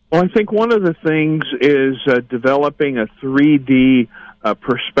forward? Well, I think one of the things is developing a 3D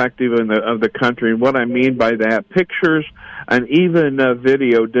perspective of the country. And what I mean by that, pictures and even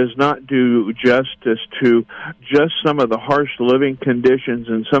video does not do justice to just some of the harsh living conditions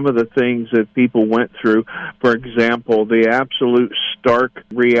and some of the things that people went through. For example, the absolute stark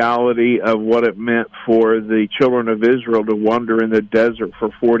reality of what it meant for the children of Israel to wander in the desert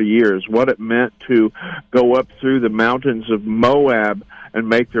for 40 years, what it meant to go up through the mountains of Moab and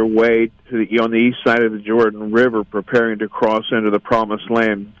make their way to on the east side of the Jordan River, preparing to cross into the Promised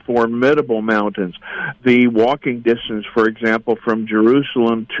Land. Formidable mountains. The walking distance, for example, from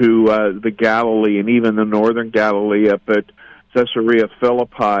Jerusalem to the Galilee, and even the northern Galilee up at Caesarea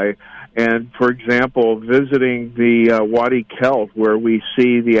Philippi. And, for example, visiting the Wadi Kelt, where we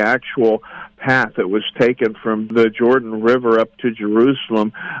see the actual path that was taken from the Jordan River up to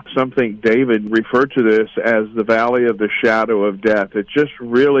Jerusalem, something David referred to this as the valley of the shadow of death. It just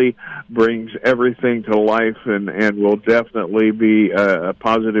really brings everything to life and will definitely be a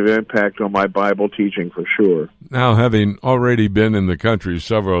positive impact on my Bible teaching for sure. Now, having already been in the country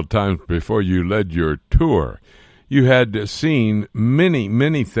several times before you led your tour, you had seen many,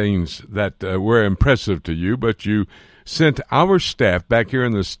 many things that were impressive to you, but you sent our staff back here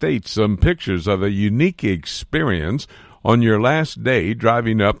in the States some pictures of a unique experience on your last day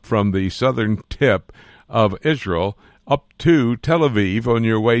driving up from the southern tip of Israel up to Tel Aviv on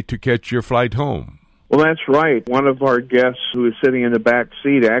your way to catch your flight home. Well, that's right. One of our guests who was sitting in the back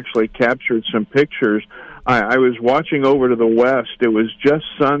seat actually captured some pictures. I was watching over to the west. It was just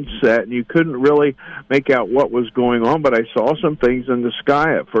sunset, and you couldn't really make out what was going on, but I saw some things in the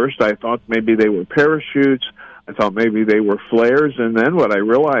sky. At first, I thought maybe they were parachutes. I thought maybe they were flares, and then what I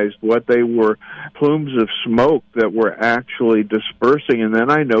realized, what they were plumes of smoke that were actually dispersing, and then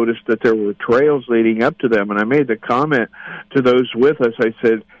I noticed that there were trails leading up to them, and I made the comment to those with us. I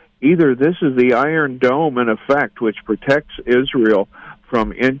said, either this is the Iron Dome in effect, which protects Israel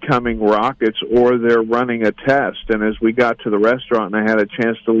from incoming rockets, or they're running a test. And as we got to the restaurant and I had a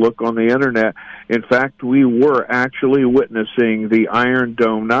chance to look on the internet, in fact, we were actually witnessing the Iron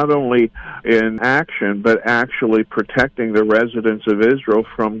Dome not only in action, but actually protecting the residents of Israel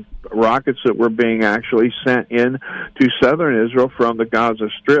from rockets that were being actually sent in to southern Israel from the Gaza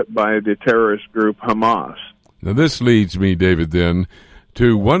Strip by the terrorist group Hamas. Now this leads me, David, then,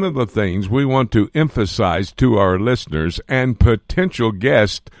 to one of the things we want to emphasize to our listeners and potential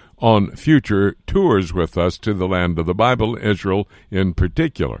guests on future tours with us to the land of the Bible, Israel in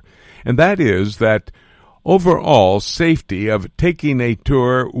particular. And that is that overall safety of taking a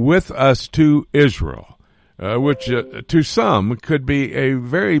tour with us to Israel, which to some could be a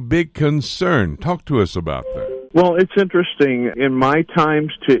very big concern. Talk to us about that. Well, it's interesting. In my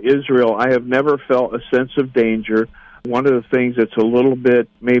times to Israel, I have never felt a sense of danger. One of the things that's a little bit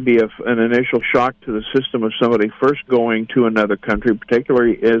maybe an initial shock to the system of somebody first going to another country,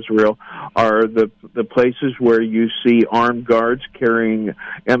 particularly Israel, are the places where you see armed guards carrying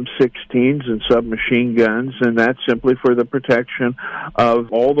M16s and submachine guns, and that's simply for the protection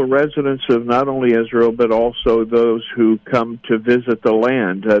of all the residents of not only Israel, but also those who come to visit the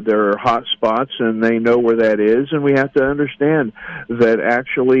land. There are hot spots, and they know where that is, and we have to understand that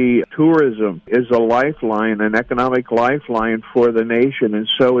actually tourism is a lifeline, an economic lifeline for the nation, and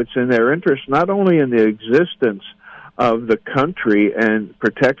so it's in their interest not only in the existence of the country and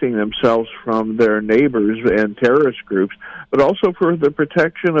protecting themselves from their neighbors and terrorist groups, but also for the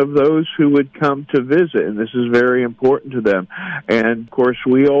protection of those who would come to visit, and this is very important to them. And, of course,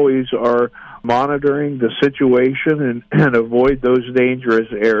 we always are monitoring the situation and avoid those dangerous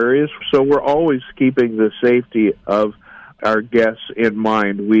areas, so we're always keeping the safety of our guests in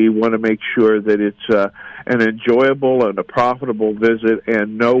mind. We want to make sure that it's an enjoyable and a profitable visit,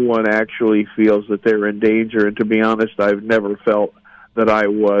 and no one actually feels that they're in danger. And to be honest, I've never felt that I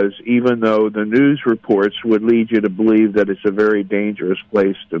was, even though the news reports would lead you to believe that it's a very dangerous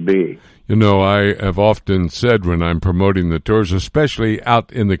place to be. You know, I have often said when I'm promoting the tours, especially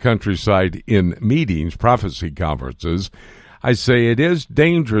out in the countryside in meetings, prophecy conferences, I say it is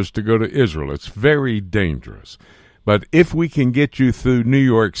dangerous to go to Israel. It's very dangerous. But if we can get you through New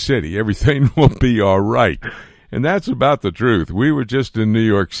York City, everything will be all right. And that's about the truth. We were just in New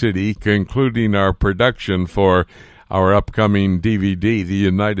York City concluding our production for our upcoming DVD, The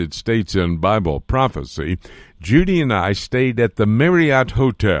United States in Bible Prophecy. Judy and I stayed at the Marriott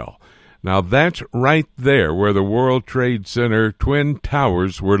Hotel. Now, that's right there where the World Trade Center Twin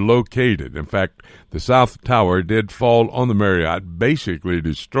Towers were located. In fact, the South Tower did fall on the Marriott, basically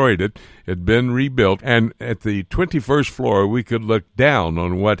destroyed it. It had been rebuilt, and at the 21st floor, we could look down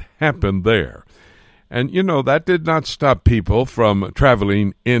on what happened there. And, that did not stop people from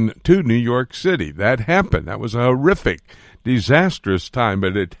traveling into New York City. That happened. That was a horrific, disastrous time,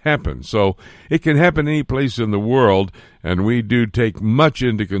 but it happened. So it can happen any place in the world, and we do take much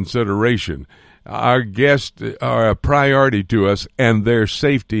into consideration. Our guests are a priority to us and their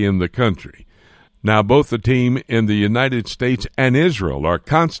safety in the country. Now, both the team in the United States and Israel are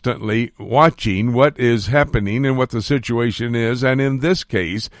constantly watching what is happening and what the situation is. And in this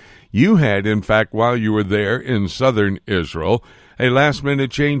case, you had, in fact, while you were there in southern Israel, a last-minute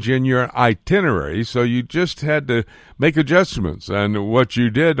change in your itinerary, so you just had to make adjustments. And what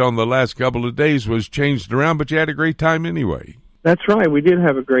you did on the last couple of days was changed around, but you had a great time anyway. That's right. We did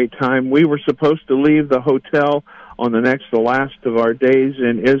have a great time. We were supposed to leave the hotel on the last of our days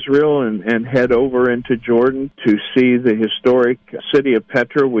in Israel and head over into Jordan to see the historic city of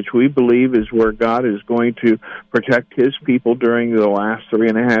Petra, which we believe is where God is going to protect his people during the last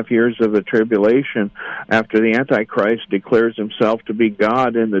 3.5 years of the tribulation after the Antichrist declares himself to be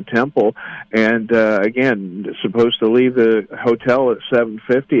God in the temple. And again, supposed to leave the hotel at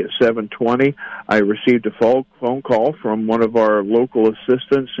 7:50. At 7:20, I received a phone call from one of our local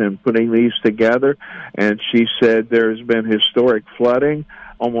assistants in putting these together, and she said there's been historic flooding,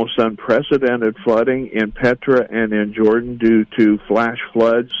 almost unprecedented flooding in Petra and in Jordan due to flash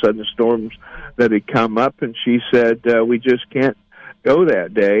floods, sudden storms that had come up, and she said, we just can't go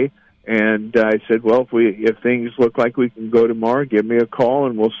that day. And I said, well, if things look like we can go tomorrow, give me a call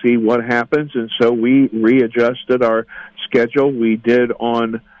and we'll see what happens. And so we readjusted our schedule. We did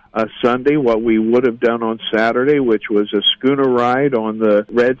on Sunday what we would have done on Saturday, which was a schooner ride on the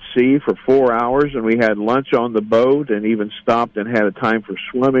Red Sea for 4 hours, and we had lunch on the boat and even stopped and had a time for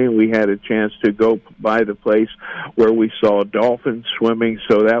swimming. We had a chance to go by the place where we saw dolphins swimming,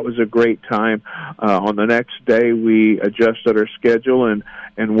 so that was a great time. On the next day, we adjusted our schedule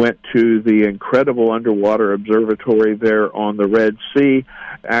and went to the incredible underwater observatory there on the Red Sea.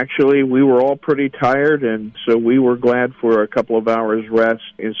 Actually, we were all pretty tired, and so we were glad for a couple of hours rest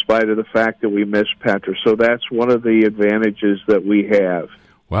in spite of the fact that we missed Petra. So that's one of the advantages that we have.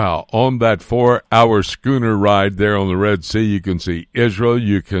 Wow. On that 4-hour schooner ride there on the Red Sea, you can see Israel,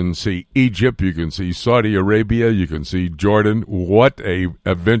 you can see Egypt, you can see Saudi Arabia, you can see Jordan. What a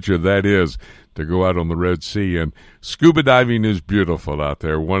adventure that is to go out on the Red Sea. And scuba diving is beautiful out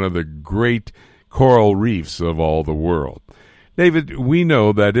there, one of the great coral reefs of all the world. David, we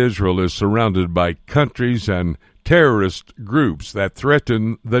know that Israel is surrounded by countries and terrorist groups that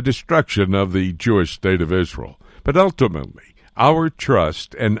threaten the destruction of the Jewish state of Israel. But ultimately, our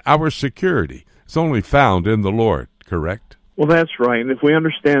trust and our security is only found in the Lord, correct? Well, that's right. And if we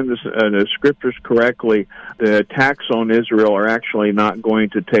understand this, the scriptures correctly, the attacks on Israel are actually not going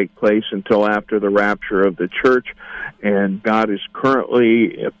to take place until after the rapture of the church. And God is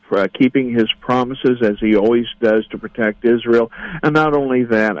currently keeping his promises, as he always does, to protect Israel. And not only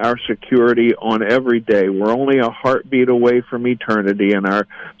that, our security on every day. We're only a heartbeat away from eternity, and our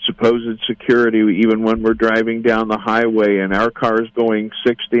supposed security, even when we're driving down the highway and our car is going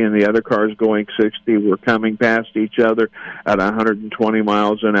 60 and the other car is going 60, we're coming past each other at 120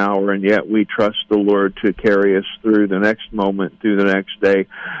 miles an hour, and yet we trust the Lord to carry us through the next moment, through the next day,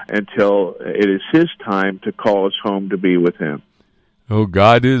 until it is his time to call us home to be with him. Oh,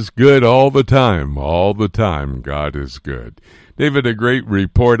 God is good all the time. All the time, God is good. David, a great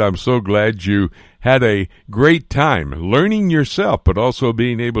report. I'm so glad you had a great time learning yourself, but also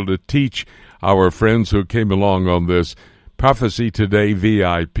being able to teach our friends who came along on this Prophecy Today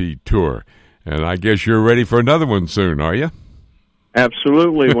VIP tour. And I guess you're ready for another one soon, are you?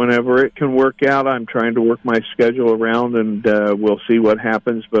 Absolutely. Whenever it can work out, I'm trying to work my schedule around, and we'll see what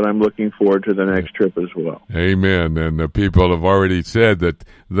happens, but I'm looking forward to the next trip as well. Amen. And the people have already said that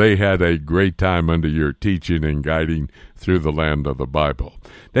they had a great time under your teaching and guiding through the land of the Bible.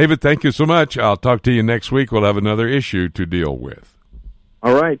 David, thank you so much. I'll talk to you next week. We'll have another issue to deal with.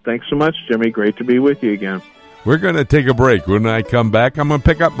 All right. Thanks so much, Jimmy. Great to be with you again. We're going to take a break. When I come back, I'm going to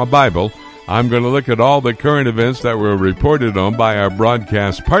pick up my Bible. I'm going to look at all the current events that were reported on by our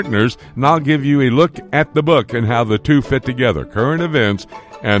broadcast partners, and I'll give you a look at the book and how the two fit together, current events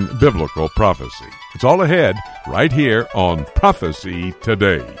and biblical prophecy. It's all ahead right here on Prophecy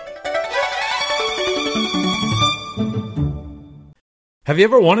Today. Have you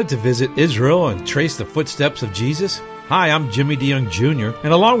ever wanted to visit Israel and trace the footsteps of Jesus? Hi, I'm Jimmy DeYoung Jr.,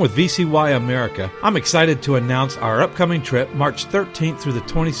 and along with VCY America, I'm excited to announce our upcoming trip March 13th through the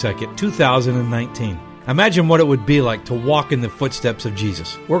 22nd, 2019. Imagine what it would be like to walk in the footsteps of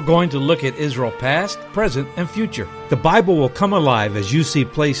Jesus. We're going to look at Israel past, present, and future. The Bible will come alive as you see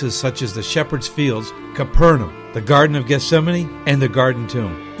places such as the Shepherd's Fields, Capernaum, the Garden of Gethsemane, and the Garden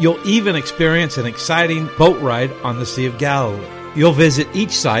Tomb. You'll even experience an exciting boat ride on the Sea of Galilee. You'll visit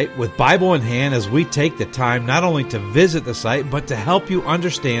each site with Bible in hand as we take the time not only to visit the site, but to help you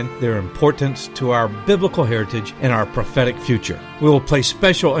understand their importance to our biblical heritage and our prophetic future. We will place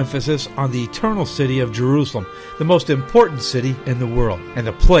special emphasis on the eternal city of Jerusalem, the most important city in the world, and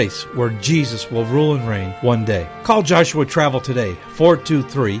the place where Jesus will rule and reign one day. Call Joshua Travel today,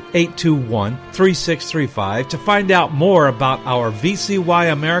 423-821-3635, to find out more about our VCY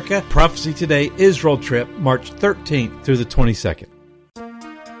America Prophecy Today Israel trip, March 13th through the 22nd.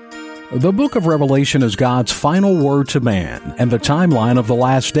 The book of Revelation is God's final word to man and the timeline of the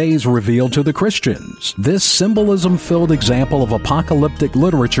last days revealed to the Christians. This symbolism-filled example of apocalyptic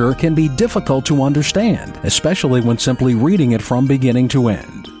literature can be difficult to understand, especially when simply reading it from beginning to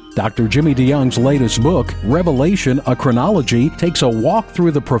end. Dr. Jimmy DeYoung's latest book, Revelation, A Chronology, takes a walk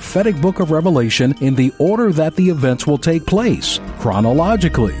through the prophetic book of Revelation in the order that the events will take place,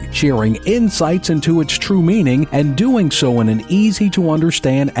 chronologically, sharing insights into its true meaning and doing so in an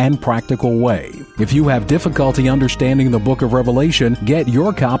easy-to-understand and practical way. If you have difficulty understanding the book of Revelation, get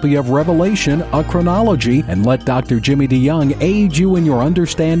your copy of Revelation, A Chronology, and let Dr. Jimmy DeYoung aid you in your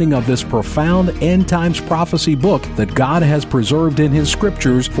understanding of this profound end-times prophecy book that God has preserved in His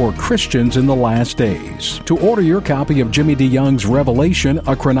Scriptures for Christians in the last days. To order your copy of Jimmy DeYoung's Revelation,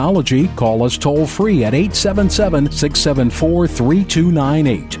 A Chronology, call us toll-free at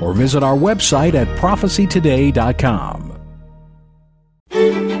 877-674-3298 or visit our website at prophecytoday.com.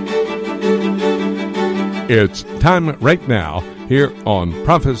 It's time right now here on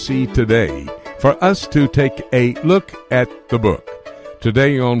Prophecy Today for us to take a look at the book.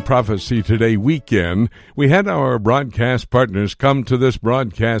 Today on Prophecy Today weekend, we had our broadcast partners come to this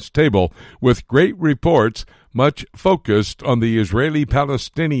broadcast table with great reports, much focused on the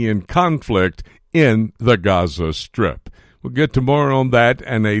Israeli-Palestinian conflict in the Gaza Strip. We'll get to more on that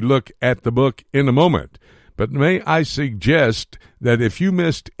and a look at the book in a moment. But may I suggest that if you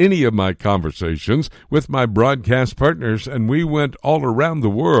missed any of my conversations with my broadcast partners, and we went all around the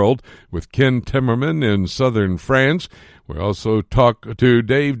world with Ken Timmerman in southern France, we also talked to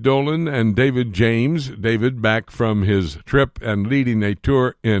Dave Dolan and David James, David back from his trip and leading a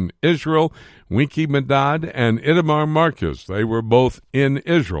tour in Israel, Winky Medad and Itamar Marcus. They were both in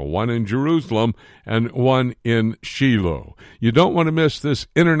Israel, one in Jerusalem and one in Shiloh. You don't want to miss this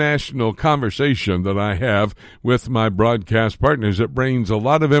international conversation that I have with my broadcast partners. It brings a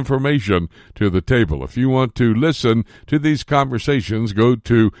lot of information to the table. If you want to listen to these conversations, go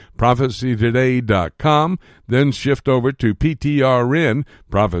to prophecytoday.com, then shift over to PTRN,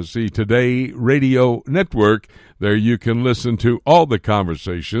 Prophecy Today Radio Network. There you can listen to all the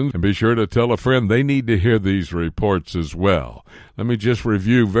conversations, and be sure to tell a friend they need to hear these reports as well. Let me just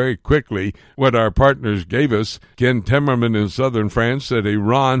review very quickly what our partners gave us. Ken Timmerman in southern France said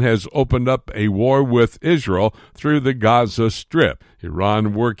Iran has opened up a war with Israel through the Gaza Strip.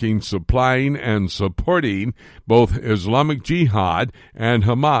 Iran working, supplying, and supporting both Islamic Jihad and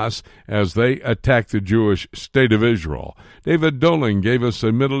Hamas as they attack the Jewish state of Israel. David Dolan gave us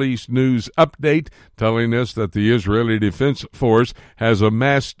a Middle East news update, telling us that the Israeli Defense Force has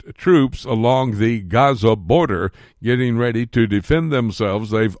amassed troops along the Gaza border, getting ready to defend themselves.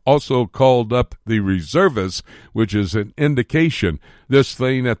 They've also called up the reservists, which is an indication this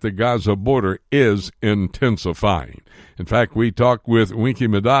thing at the Gaza border is intensifying. In fact, we talked with Winky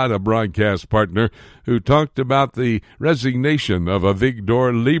Medad, a broadcast partner, who talked about the resignation of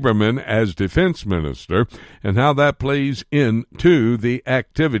Avigdor Lieberman as defense minister and how that plays into the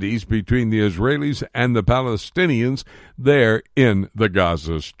activities between the Israelis and the Palestinians there in the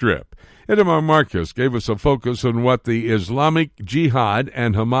Gaza Strip. Itamar Marcus gave us a focus on what the Islamic Jihad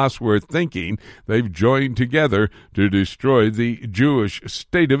and Hamas were thinking. They've joined together to destroy the Jewish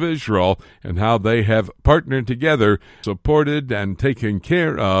state of Israel and how they have partnered together, supported and taken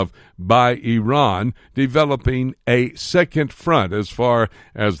care of by Iran, developing a second front as far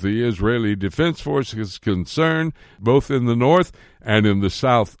as the Israeli Defense Force is concerned, both in the north and in the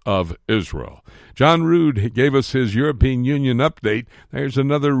south of Israel. John Rood gave us his European Union update. There's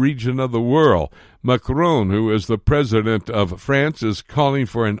another region of the world. Macron, who is the president of France, is calling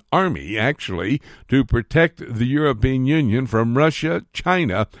for an army, actually, to protect the European Union from Russia,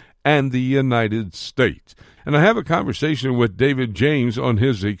 China, and the United States. And I have a conversation with David James on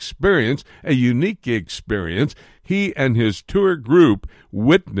his experience, a unique experience. He and his tour group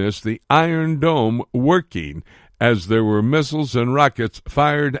witnessed the Iron Dome working as there were missiles and rockets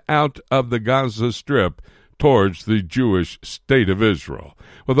fired out of the Gaza Strip towards the Jewish state of Israel.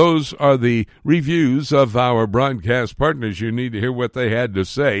 Well, those are the reviews of our broadcast partners. You need to hear what they had to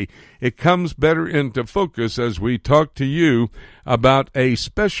say. It comes better into focus as we talk to you about a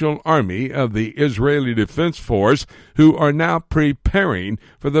special army of the Israeli Defense Force who are now preparing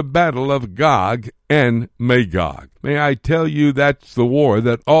for the battle of Gog and Magog. May I tell you, that's the war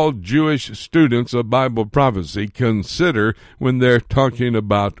that all Jewish students of Bible prophecy consider when they're talking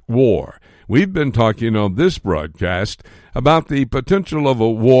about war. We've been talking on this broadcast about the potential of a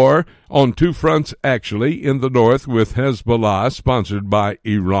war on two fronts, actually, in the north with Hezbollah, sponsored by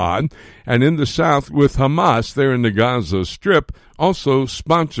Iran, and in the south with Hamas, there in the Gaza Strip, also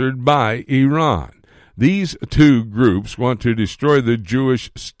sponsored by Iran. These two groups want to destroy the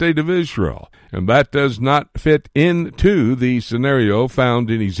Jewish state of Israel, and that does not fit into the scenario found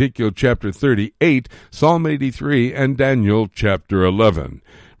in Ezekiel chapter 38, Psalm 83, and Daniel chapter 11.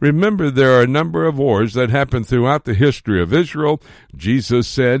 Remember, there are a number of wars that happen throughout the history of Israel. Jesus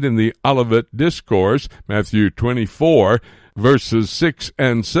said in the Olivet Discourse, Matthew 24, verses 6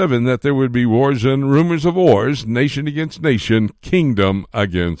 and 7, that there would be wars and rumors of wars, nation against nation, kingdom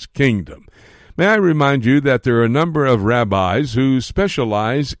against kingdom. May I remind you that there are a number of rabbis who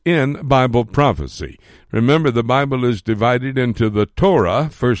specialize in Bible prophecy. Remember, the Bible is divided into the Torah,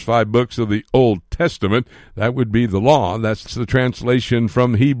 first 5 books of the Old Testament. That would be the law. That's the translation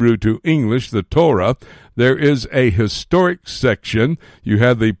from Hebrew to English, the Torah. There is a historic section. You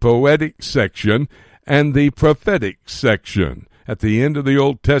have the poetic section and the prophetic section. At the end of the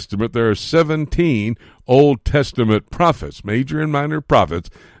Old Testament, there are 17 Old Testament prophets, major and minor prophets,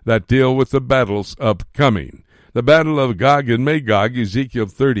 that deal with the battles upcoming. The Battle of Gog and Magog, Ezekiel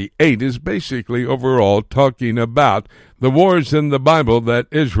 38, is basically overall talking about the wars in the Bible that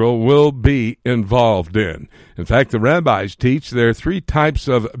Israel will be involved in. In fact, the rabbis teach there are 3 types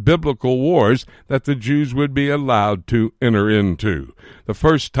of biblical wars that the Jews would be allowed to enter into. The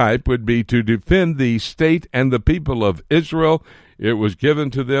first type would be to defend the state and the people of Israel. It was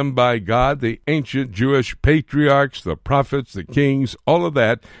given to them by God, the ancient Jewish patriarchs, the prophets, the kings, all of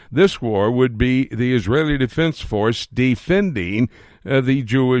that. This war would be the Israeli Defense Force defending the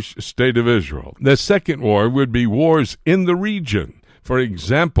Jewish state of Israel. The second war would be wars in the region. For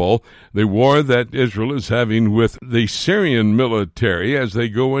example, the war that Israel is having with the Syrian military as they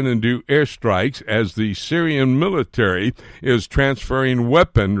go in and do airstrikes, as the Syrian military is transferring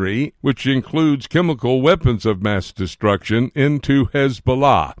weaponry, which includes chemical weapons of mass destruction, into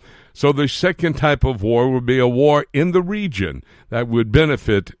Hezbollah. So the second type of war would be a war in the region that would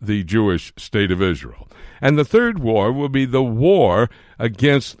benefit the Jewish state of Israel. And the third war will be the war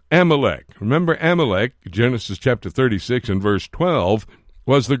against Amalek. Remember, Amalek, Genesis chapter 36 and verse 12,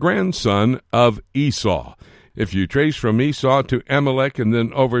 was the grandson of Esau. If you trace from Esau to Amalek and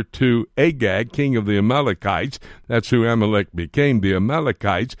then over to Agag, king of the Amalekites, that's who Amalek became, the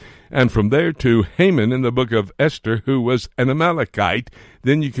Amalekites, and from there to Haman in the book of Esther, who was an Amalekite,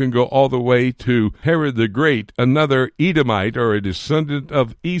 then you can go all the way to Herod the Great, another Edomite or a descendant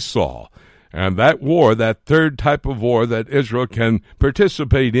of Esau. And that war, that third type of war that Israel can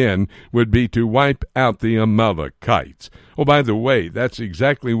participate in, would be to wipe out the Amalekites. Oh, by the way, that's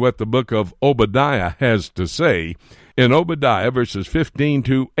exactly what the book of Obadiah has to say. In Obadiah, verses 15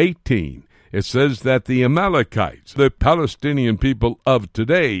 to 18, it says that the Amalekites, the Palestinian people of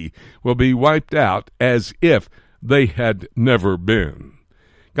today, will be wiped out as if they had never been.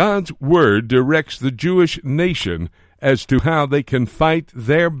 God's word directs the Jewish nation as to how they can fight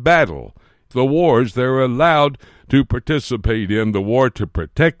their battle, the wars they're allowed to participate in, the war to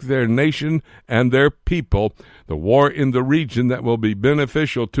protect their nation and their people, the war in the region that will be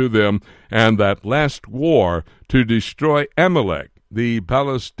beneficial to them, and that last war to destroy Amalek, the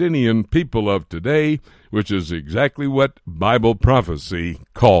Palestinian people of today, which is exactly what Bible prophecy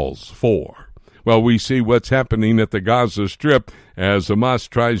calls for. Well, we see what's happening at the Gaza Strip as Hamas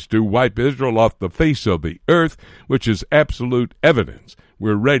tries to wipe Israel off the face of the earth, which is absolute evidence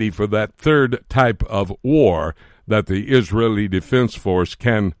we're ready for that third type of war that the Israeli Defense Force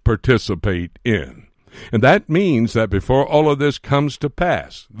can participate in. And that means that before all of this comes to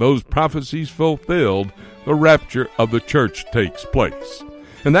pass, those prophecies fulfilled, the rapture of the church takes place.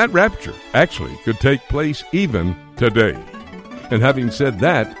 And that rapture actually could take place even today. And having said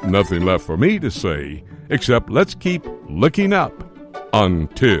that, nothing left for me to say except let's keep looking up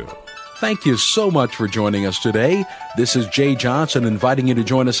until. Thank you so much for joining us today. This is Jay Johnson inviting you to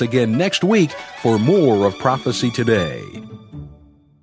join us again next week for more of Prophecy Today.